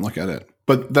out. I didn't look at it.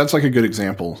 But that's like a good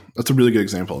example. That's a really good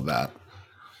example of that.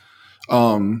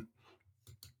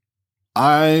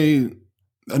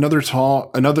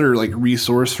 Another like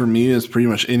resource for me is pretty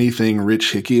much anything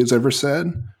Rich Hickey has ever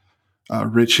said.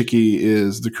 Rich Hickey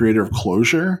is the creator of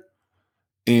Clojure.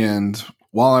 And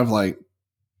while I've like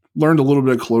learned a little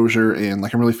bit of Clojure and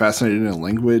like I'm really fascinated in a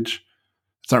language,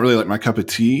 it's not really like my cup of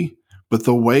tea. But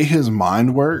the way his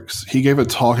mind works, he gave a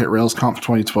talk at RailsConf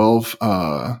 2012.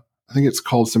 I think it's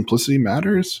called Simplicity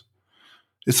Matters.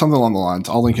 It's something along the lines.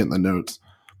 I'll link it in the notes.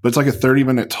 But it's like a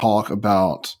 30-minute talk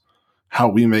about how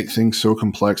we make things so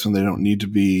complex when they don't need to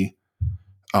be.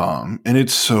 And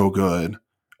it's so good.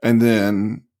 And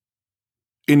then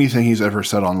anything he's ever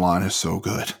said online is so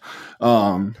good.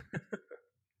 Yeah,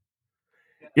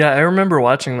 I remember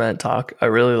watching that talk. I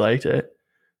really liked it.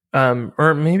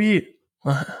 Or maybe,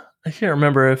 I can't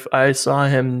remember if I saw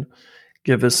him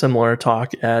give a similar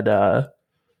talk at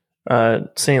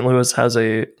St. Louis has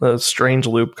a Strange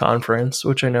Loop conference,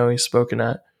 which I know he's spoken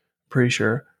at, pretty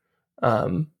sure.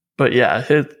 But yeah,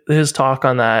 his talk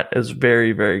on that is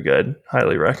very, very good.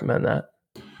 Highly recommend that.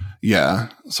 Yeah.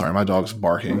 Sorry, my dog's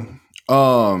barking.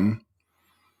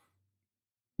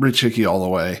 Rich Hickey all the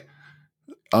way.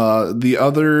 The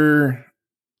other,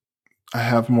 I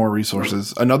have more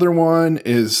resources. Another one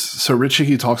is, so Rich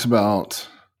Hickey talks about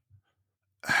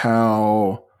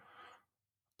how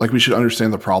like we should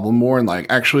understand the problem more, and like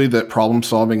actually that problem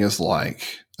solving is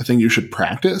like a thing you should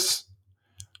practice.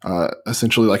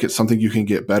 Essentially, like it's something you can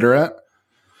get better at.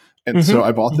 And so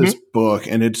I bought this book,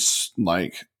 and it's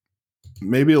like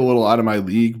maybe a little out of my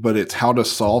league, but it's how to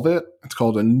solve it. It's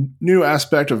called A New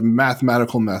Aspect of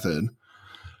Mathematical Method.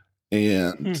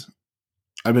 And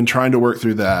I've been trying to work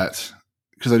through that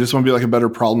because I just want to be like a better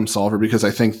problem solver, because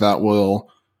I think that will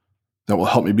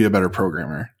help me be a better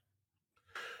programmer.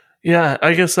 Yeah,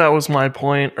 I guess that was my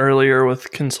point earlier with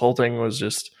consulting, was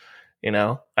just,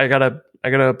 I gotta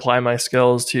apply my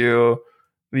skills to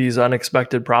these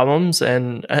unexpected problems.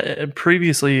 And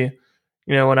previously,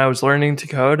 when I was learning to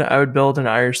code, I would build an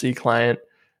IRC client,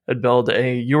 I'd build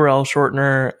a URL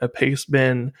shortener, a paste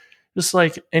bin, just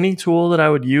like any tool that I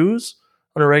would use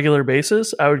on a regular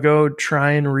basis, I would go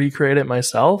try and recreate it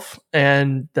myself.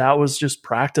 And that was just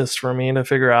practice for me to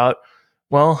figure out,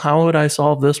 well, how would I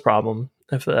solve this problem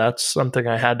if that's something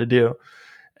I had to do?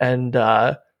 And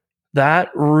that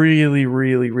really,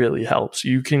 really, really helps.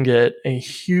 You can get a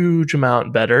huge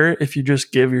amount better if you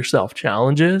just give yourself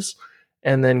challenges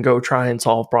and then go try and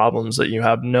solve problems that you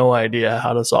have no idea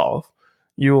how to solve.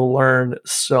 You will learn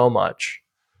so much.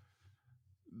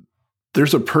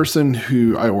 there's a person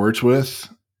who I worked with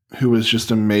who was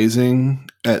just amazing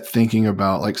at thinking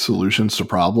about like solutions to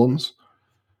problems.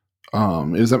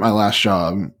 It was at my last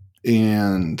job,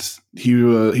 and he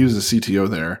was a CTO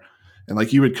there, and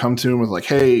like you would come to him with like,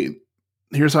 "Hey,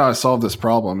 here's how I solved this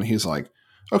problem," and he's like,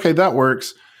 "Okay, that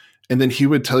works." And then he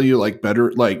would tell you like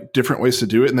better, like different ways to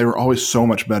do it, and they were always so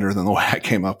much better than the way I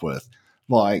came up with.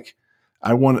 Like,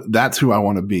 that's who I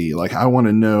want to be. Like, I want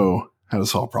to know how to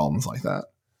solve problems like that.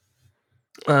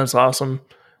 That's awesome.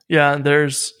 Yeah,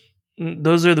 those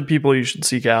are the people you should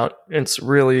seek out. It's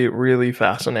really, really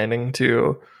fascinating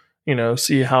to,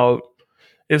 see how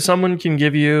if someone can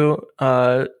give you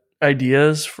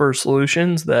ideas for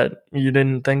solutions that you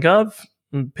didn't think of,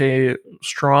 pay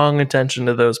strong attention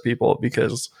to those people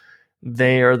because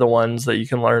they are the ones that you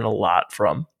can learn a lot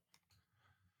from.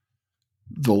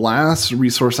 The last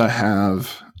resource I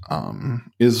have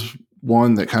is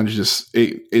one that kind of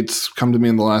it's come to me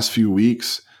in the last few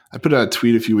weeks. I put out a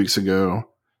tweet a few weeks ago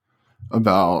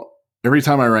about every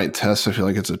time I write tests, I feel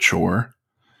like it's a chore.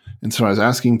 And so I was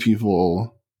asking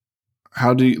people,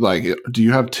 do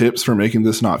you have tips for making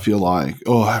this not feel like,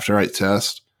 oh, I have to write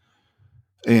tests?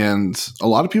 And a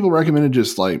lot of people recommended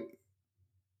just like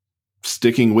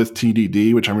sticking with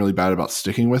TDD, which I'm really bad about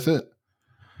sticking with it.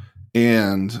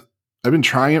 And I've been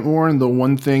trying it more. And the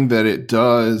one thing that it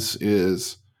does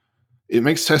is it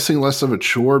makes testing less of a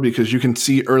chore because you can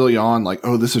see early on, like,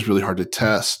 oh, this is really hard to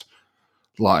test.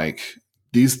 Like,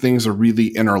 these things are really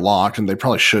interlocked and they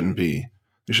probably shouldn't be.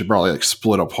 They should probably like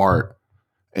split apart.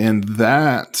 And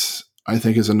that, I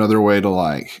think, is another way to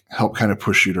like help kind of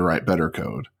push you to write better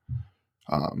code.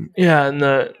 Yeah, and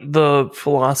the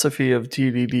philosophy of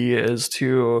TDD is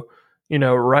to,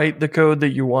 write the code that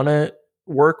you want to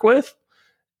work with,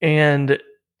 and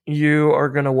you are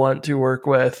going to want to work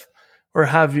with or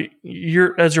have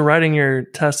as you're writing your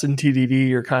test in TDD,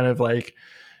 you're kind of like,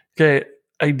 okay,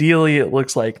 ideally it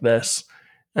looks like this.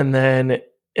 And then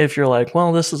if you're like,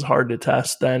 well, this is hard to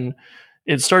test, then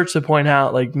it starts to point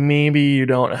out like maybe you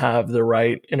don't have the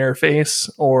right interface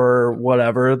or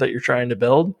whatever that you're trying to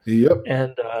build. Yep.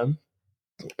 And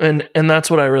that's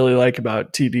what I really like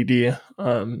about TDD.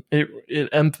 It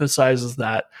emphasizes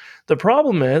that. The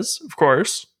problem is, of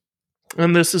course,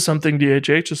 and this is something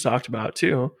DHH has talked about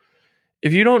too,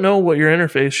 if you don't know what your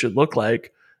interface should look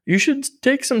like, you should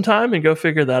take some time and go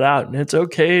figure that out. And it's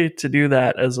okay to do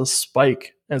that as a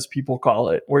spike, as people call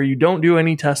it, where you don't do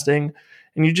any testing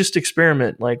and you just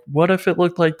experiment. Like, what if it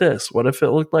looked like this? What if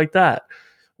it looked like that?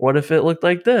 What if it looked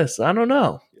like this? I don't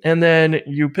know. And then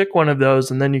you pick one of those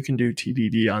and then you can do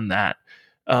TDD on that.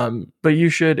 But you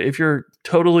should, if you're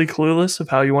totally clueless of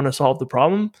how you want to solve the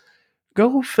problem,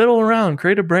 go fiddle around,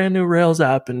 create a brand new Rails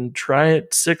app and try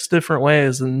it 6 different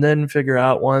ways and then figure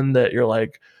out one that you're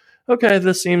like, okay,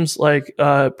 this seems like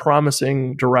a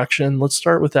promising direction. Let's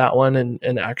start with that one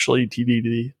and actually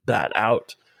TDD that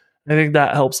out. I think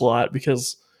that helps a lot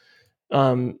because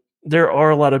there are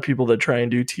a lot of people that try and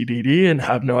do TDD and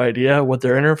have no idea what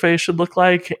their interface should look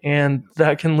like. And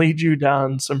that can lead you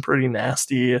down some pretty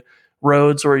nasty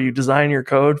roads where you design your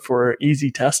code for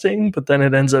easy testing, but then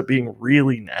it ends up being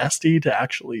really nasty to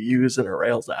actually use in a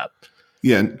Rails app.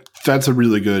 Yeah, that's a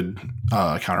really good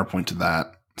counterpoint to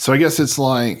that. So I guess it's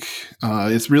like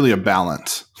it's really a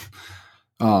balance.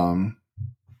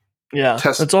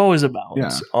 It's always a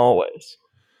balance. Yeah. Always.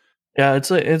 Yeah,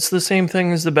 it's the same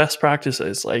thing as the best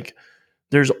practices. Like,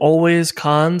 there's always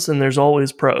cons and there's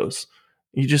always pros.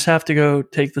 You just have to go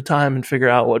take the time and figure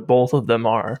out what both of them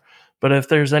are. But if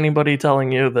there's anybody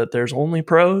telling you that there's only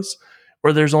pros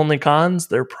or there's only cons,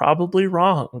 they're probably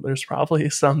wrong. There's probably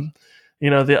some,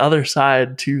 the other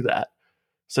side to that.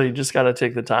 So you just got to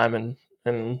take the time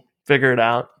and figure it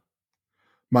out.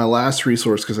 My last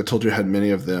resource, because I told you I had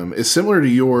many of them, is similar to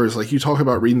yours. Like, you talk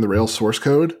about reading the Rails source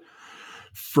code.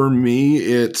 For me,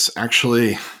 it's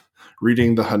actually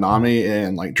reading the Hanami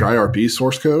and like DryRB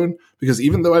source code, because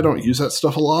even though I don't use that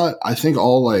stuff a lot, I think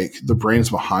all like the brains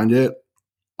behind it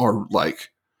are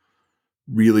like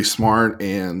really smart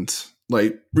and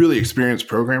like really experienced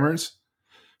programmers.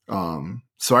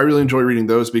 So I really enjoy reading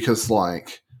those because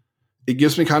like it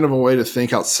gives me kind of a way to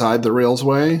think outside the Rails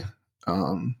way.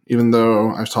 Even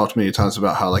though I've talked many times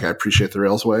about how like I appreciate the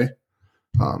Rails way.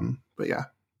 But yeah.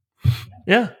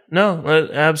 Yeah, no,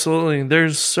 absolutely.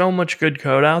 There's so much good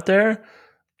code out there,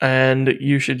 and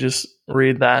you should just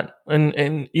read that.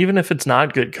 And even if it's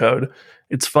not good code,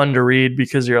 it's fun to read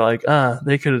because you're like,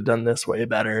 they could have done this way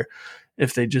better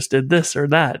if they just did this or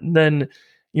that. And then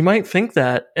you might think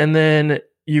that, and then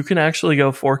you can actually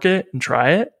go fork it and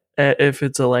try it if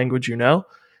it's a language you know.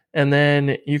 And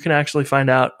then you can actually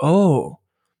find out,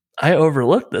 I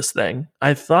overlooked this thing.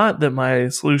 I thought that my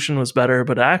solution was better,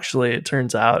 but actually it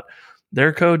turns out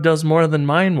their code does more than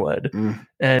mine would.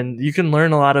 And you can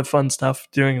learn a lot of fun stuff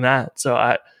doing that. So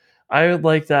I would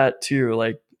like that too.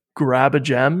 Like grab a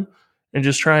gem and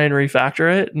just try and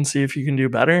refactor it and see if you can do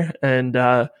better. And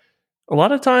a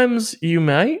lot of times you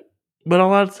might, but a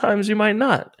lot of times you might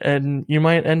not. And you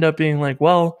might end up being like,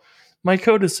 well, my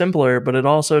code is simpler, but it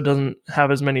also doesn't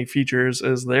have as many features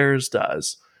as theirs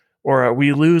does. Or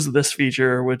we lose this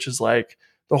feature, which is like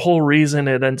the whole reason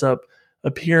it ends up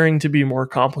appearing to be more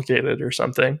complicated or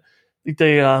something.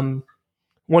 They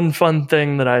one fun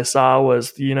thing that I saw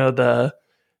was the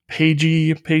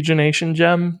pagination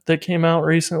gem that came out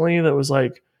recently that was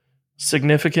like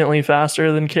significantly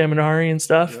faster than Kaminari and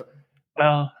stuff. Yep.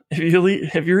 Well,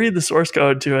 if you read the source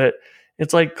code to it,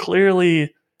 it's like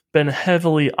clearly been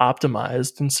heavily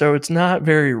optimized, and so it's not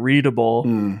very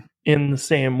readable in the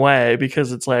same way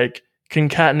because it's like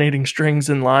concatenating strings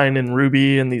in line in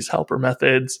Ruby and these helper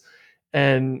methods,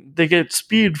 and they get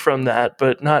speed from that,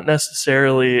 but not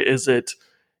necessarily is it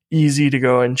easy to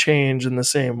go and change in the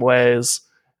same ways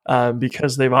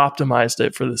because they've optimized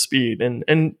it for the speed.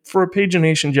 And for a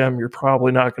pagination gem, you're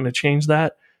probably not going to change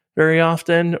that very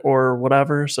often or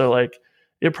whatever. So like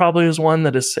it probably is one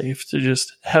that is safe to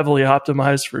just heavily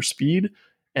optimize for speed.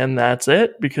 And that's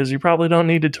it, because you probably don't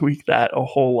need to tweak that a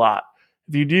whole lot.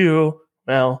 If you do,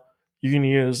 well, you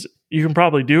can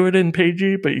probably do it in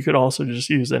Pagey, but you could also just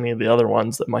use any of the other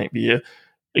ones that might be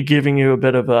giving you a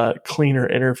bit of a cleaner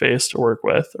interface to work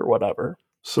with or whatever.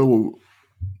 So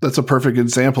that's a perfect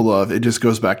example of it just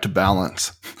goes back to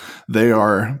balance. They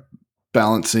are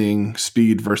balancing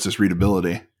speed versus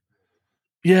readability.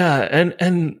 Yeah,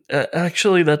 and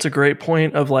actually that's a great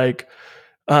point of like,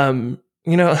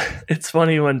 it's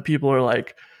funny when people are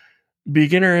like,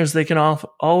 beginners, they can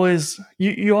always,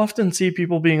 you often see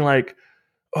people being like,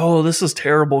 oh, this is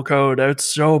terrible code, it's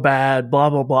so bad, blah,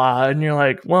 blah, blah. And you're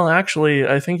like, well, actually,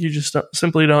 I think you just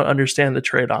simply don't understand the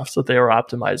trade-offs that they were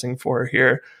optimizing for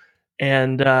here.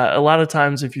 And a lot of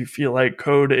times if you feel like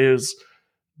code is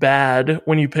bad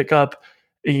when you pick up,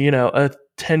 a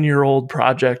 10-year-old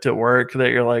project at work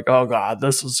that you're like, oh God,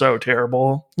 this is so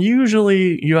terrible.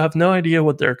 Usually you have no idea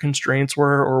what their constraints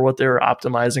were or what they were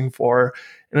optimizing for.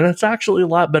 And it's actually a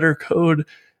lot better code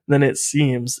than it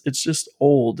seems. It's just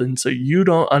old. And so you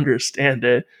don't understand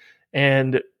it.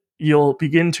 And you'll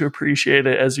begin to appreciate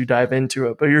it as you dive into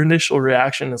it. But your initial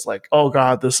reaction is like, oh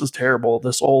God, this is terrible.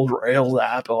 This old Rails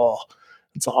app. Oh,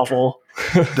 it's awful.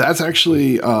 That's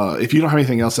actually, if you don't have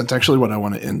anything else, that's actually what I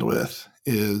want to end with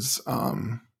is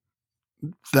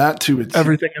that to its...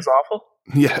 Everything is awful?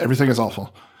 Yeah, everything is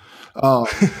awful.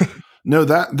 No,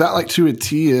 that like to a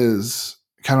T is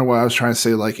kind of what I was trying to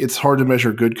say. Like, it's hard to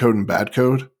measure good code and bad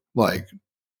code. Like,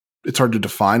 it's hard to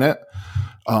define it.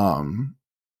 Like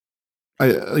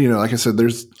I said,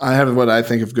 I have what I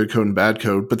think of good code and bad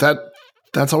code, but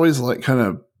that's always like kind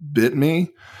of bit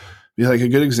me. Like a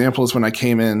good example is when I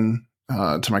came in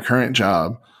to my current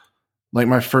job, like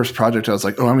my first project, I was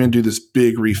like, oh, I'm going to do this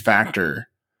big refactor.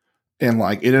 And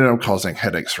like, it ended up causing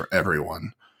headaches for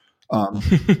everyone.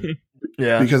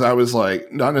 Yeah. Because I was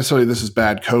like, not necessarily this is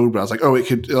bad code, but I was like, oh,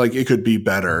 it could be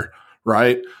better.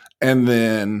 Right. And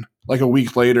then like a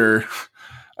week later,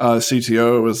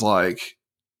 CTO was like,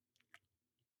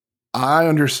 I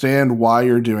understand why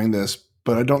you're doing this,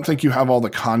 but I don't think you have all the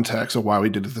context of why we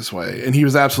did it this way. And he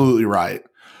was absolutely right.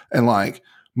 And like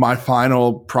my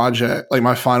final project, like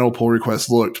my final pull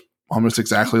request looked almost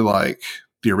exactly like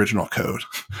the original code.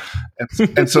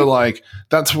 and so like,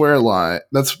 that's where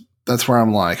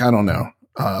I'm like, I don't know.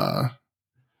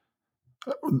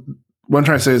 What I'm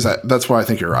trying to say is that's why I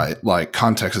think you're right. Like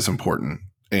context is important.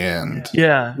 And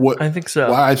yeah, I think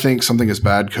so. Why I think something is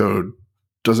bad code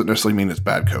doesn't necessarily mean it's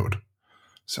bad code.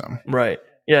 So right.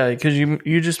 Yeah, because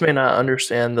you just may not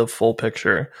understand the full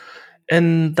picture.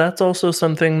 And that's also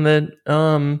something that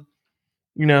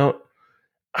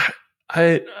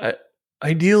I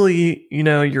ideally,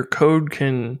 your code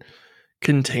can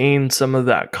contain some of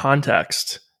that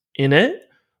context in it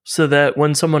so that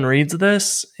when someone reads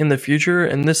this in the future,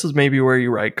 and this is maybe where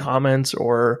you write comments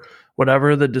or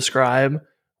whatever that describe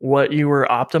what you were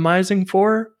optimizing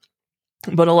for.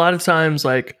 But a lot of times,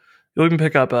 like, you'll even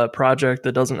pick up a project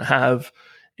that doesn't have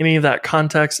any of that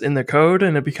context in the code,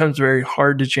 and it becomes very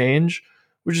hard to change,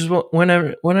 which is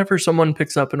whenever someone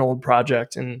picks up an old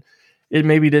project and it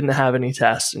maybe didn't have any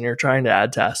tests and you're trying to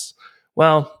add tests.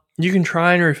 Well, you can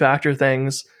try and refactor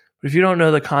things, but if you don't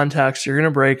know the context, you're going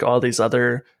to break all these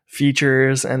other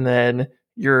features, and then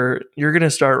you're going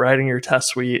to start writing your test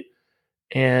suite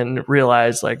and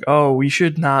realized like, oh, we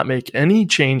should not make any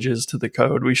changes to the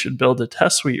code. We should build a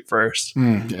test suite first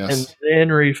and Yes. then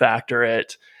refactor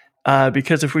it.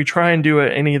 Because if we try and do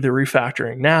any of the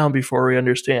refactoring now before we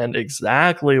understand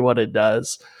exactly what it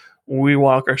does, we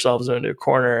walk ourselves into a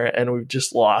corner and we've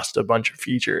just lost a bunch of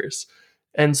features.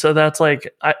 And so that's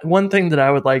like one thing that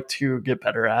I would like to get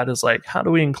better at is like, how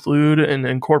do we include and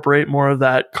incorporate more of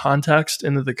that context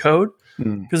into the code?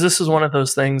 Because this is one of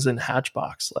those things in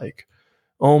Hatchbox, like,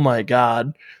 oh my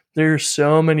God, there's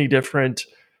so many different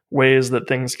ways that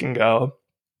things can go.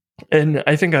 And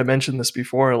I think I mentioned this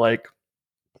before, like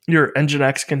your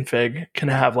Nginx config can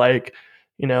have like,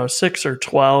 6 or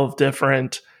 12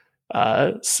 different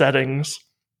settings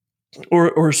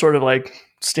or sort of like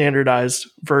standardized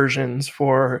versions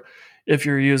for if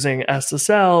you're using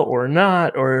SSL or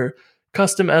not, or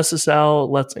custom SSL,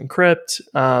 let's encrypt.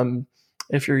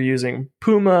 If you're using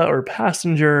Puma or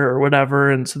Passenger or whatever.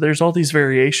 And so there's all these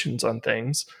variations on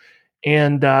things.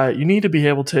 And you need to be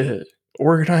able to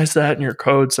organize that in your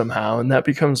code somehow. And that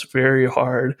becomes very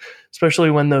hard,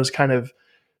 especially when those kind of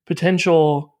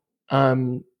potential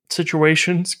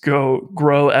situations grow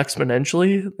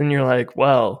exponentially. Then you're like,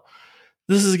 well,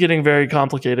 this is getting very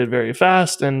complicated very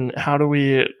fast. And how do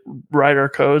we write our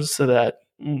code so that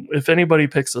if anybody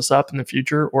picks this up in the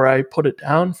future, or I put it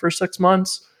down for 6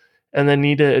 months and then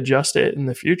need to adjust it in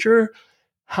the future,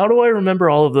 how do I remember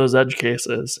all of those edge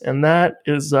cases? And that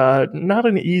is not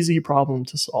an easy problem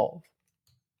to solve.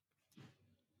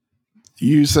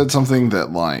 You said something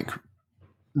that like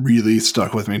really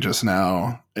stuck with me just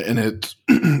now, and it's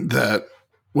that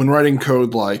when writing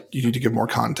code, like you need to give more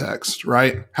context,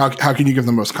 right? How can you give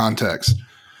the most context?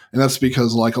 And that's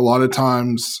because like a lot of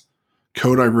times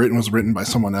code I've written was written by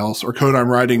someone else, or code I'm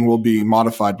writing will be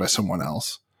modified by someone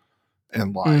else.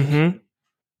 And like,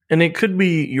 and it could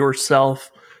be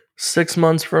yourself 6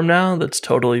 months from now that's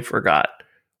totally forgot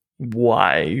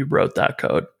why you wrote that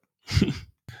code.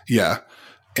 Yeah.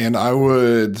 And I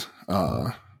would,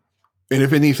 and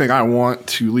if anything, I want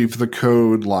to leave the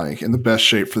code like in the best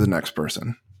shape for the next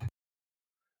person.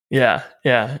 Yeah.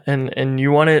 And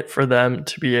you want it for them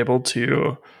to be able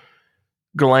to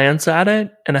glance at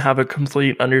it and have a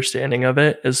complete understanding of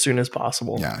it as soon as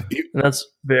possible. Yeah. And that's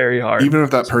very hard. Even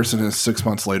if that person is 6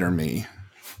 months later me.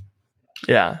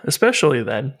 Yeah, especially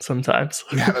then sometimes.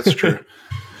 Yeah, that's true.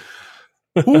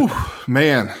 Whew,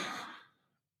 man.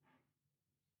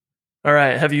 All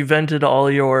right. Have you vented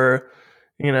all your,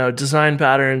 design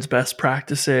patterns, best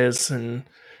practices, and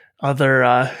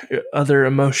other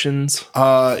emotions?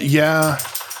 Yeah.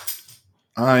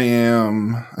 I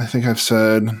am. I think I've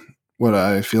said what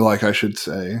I feel like I should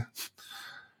say.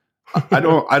 I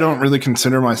don't really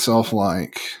consider myself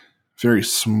like very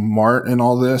smart in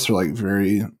all this, or like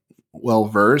very well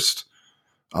versed.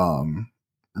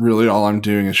 Really all I'm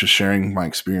doing is just sharing my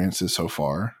experiences so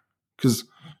far. Because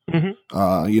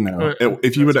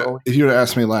if you would have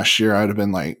asked me last year, I'd have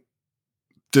been like,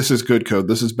 this is good code,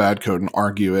 this is bad code, and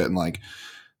argue it, and like,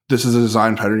 this is a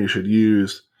design pattern you should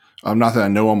use. Not that I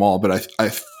know them all, but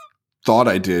I thought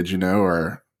I did,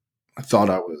 or I thought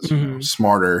I was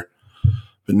smarter,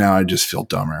 but now I just feel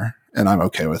dumber, and I'm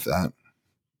okay with that.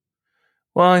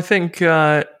 Well, I think,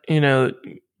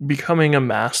 becoming a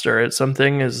master at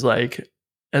something is like,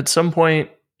 at some point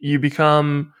you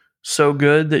become so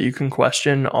good that you can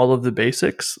question all of the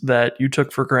basics that you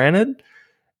took for granted.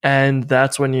 And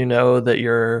that's when you know that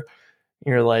you're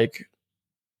like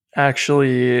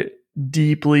actually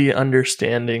deeply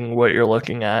understanding what you're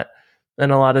looking at.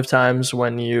 And a lot of times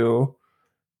when you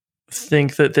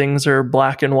think that things are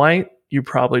black and white, you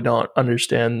probably don't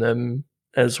understand them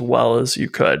as well as you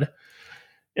could.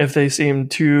 If they seem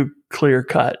too clear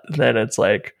cut, then it's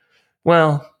like,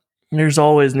 well, there's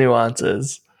always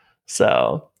nuances.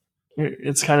 So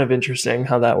it's kind of interesting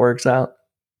how that works out.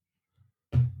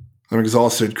 I'm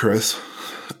exhausted, Chris.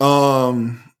 Well,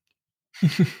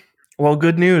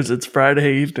 good news. It's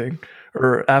Friday evening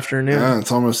or afternoon. Yeah,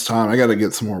 it's almost time. I got to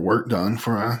get some more work done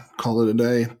before I call it a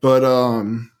day. But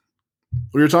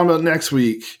we were talking about next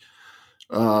week.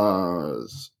 So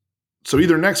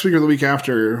either next week or the week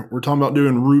after, we're talking about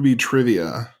doing Ruby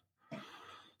trivia.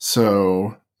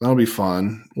 So that'll be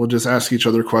fun. We'll just ask each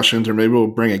other questions, or maybe we'll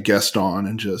bring a guest on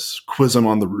and just quiz them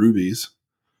on the Rubies.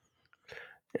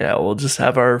 Yeah, we'll just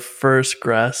have our first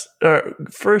guest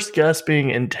being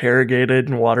interrogated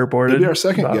and waterboarded. Maybe our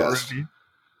second guest. Ruby.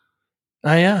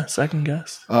 Oh yeah, second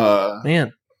guest.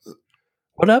 Man,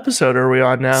 what episode are we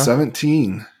on now?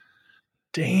 17.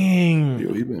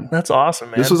 Dang, that's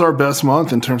awesome, man. This was our best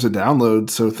month in terms of downloads,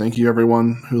 so thank you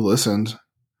everyone who listened.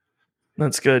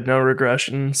 That's good. No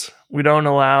regressions. We don't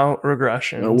allow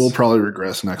regressions. We'll probably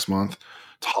regress next month.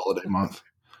 It's holiday month.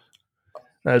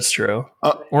 That's true.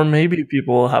 Or maybe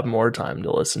people will have more time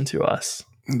to listen to us.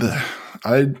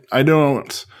 I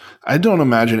don't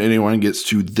imagine anyone gets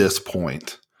to this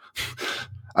point.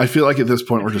 I feel like at this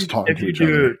point we're just talking to each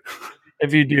other.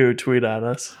 If you do, tweet at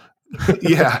us.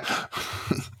 Yeah.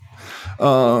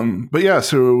 But yeah,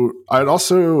 so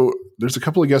there's a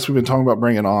couple of guests we've been talking about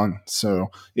bringing on.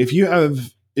 So if you have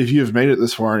made it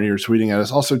this far and you're tweeting at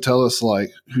us, also tell us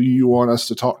like who you want us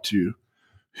to talk to.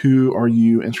 Who are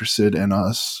you interested in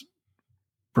us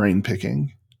brain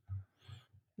picking?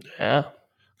 Yeah.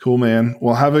 Cool, man.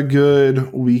 Well, have a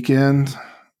good weekend.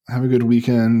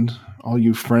 All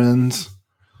you friends.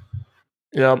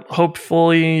 Yeah.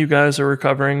 Hopefully you guys are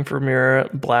recovering from your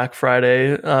Black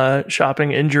Friday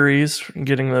shopping injuries,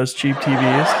 getting those cheap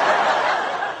TVs.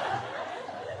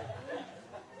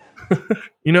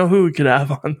 You know who we could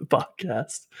have on the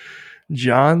podcast?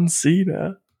 John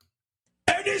Cena.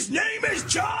 And his name is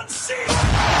John Cena.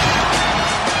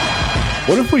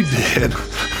 What if we did?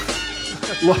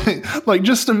 like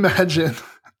just imagine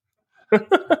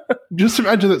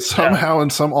that somehow in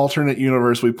some alternate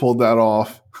universe we pulled that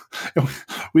off.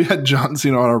 We had John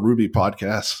Cena on our Ruby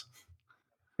podcast.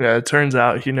 Yeah, it turns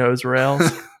out he knows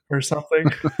Rails or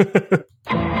something.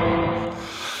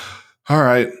 All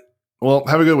right. Well,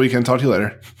 have a good weekend. Talk to you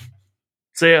later.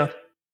 See ya.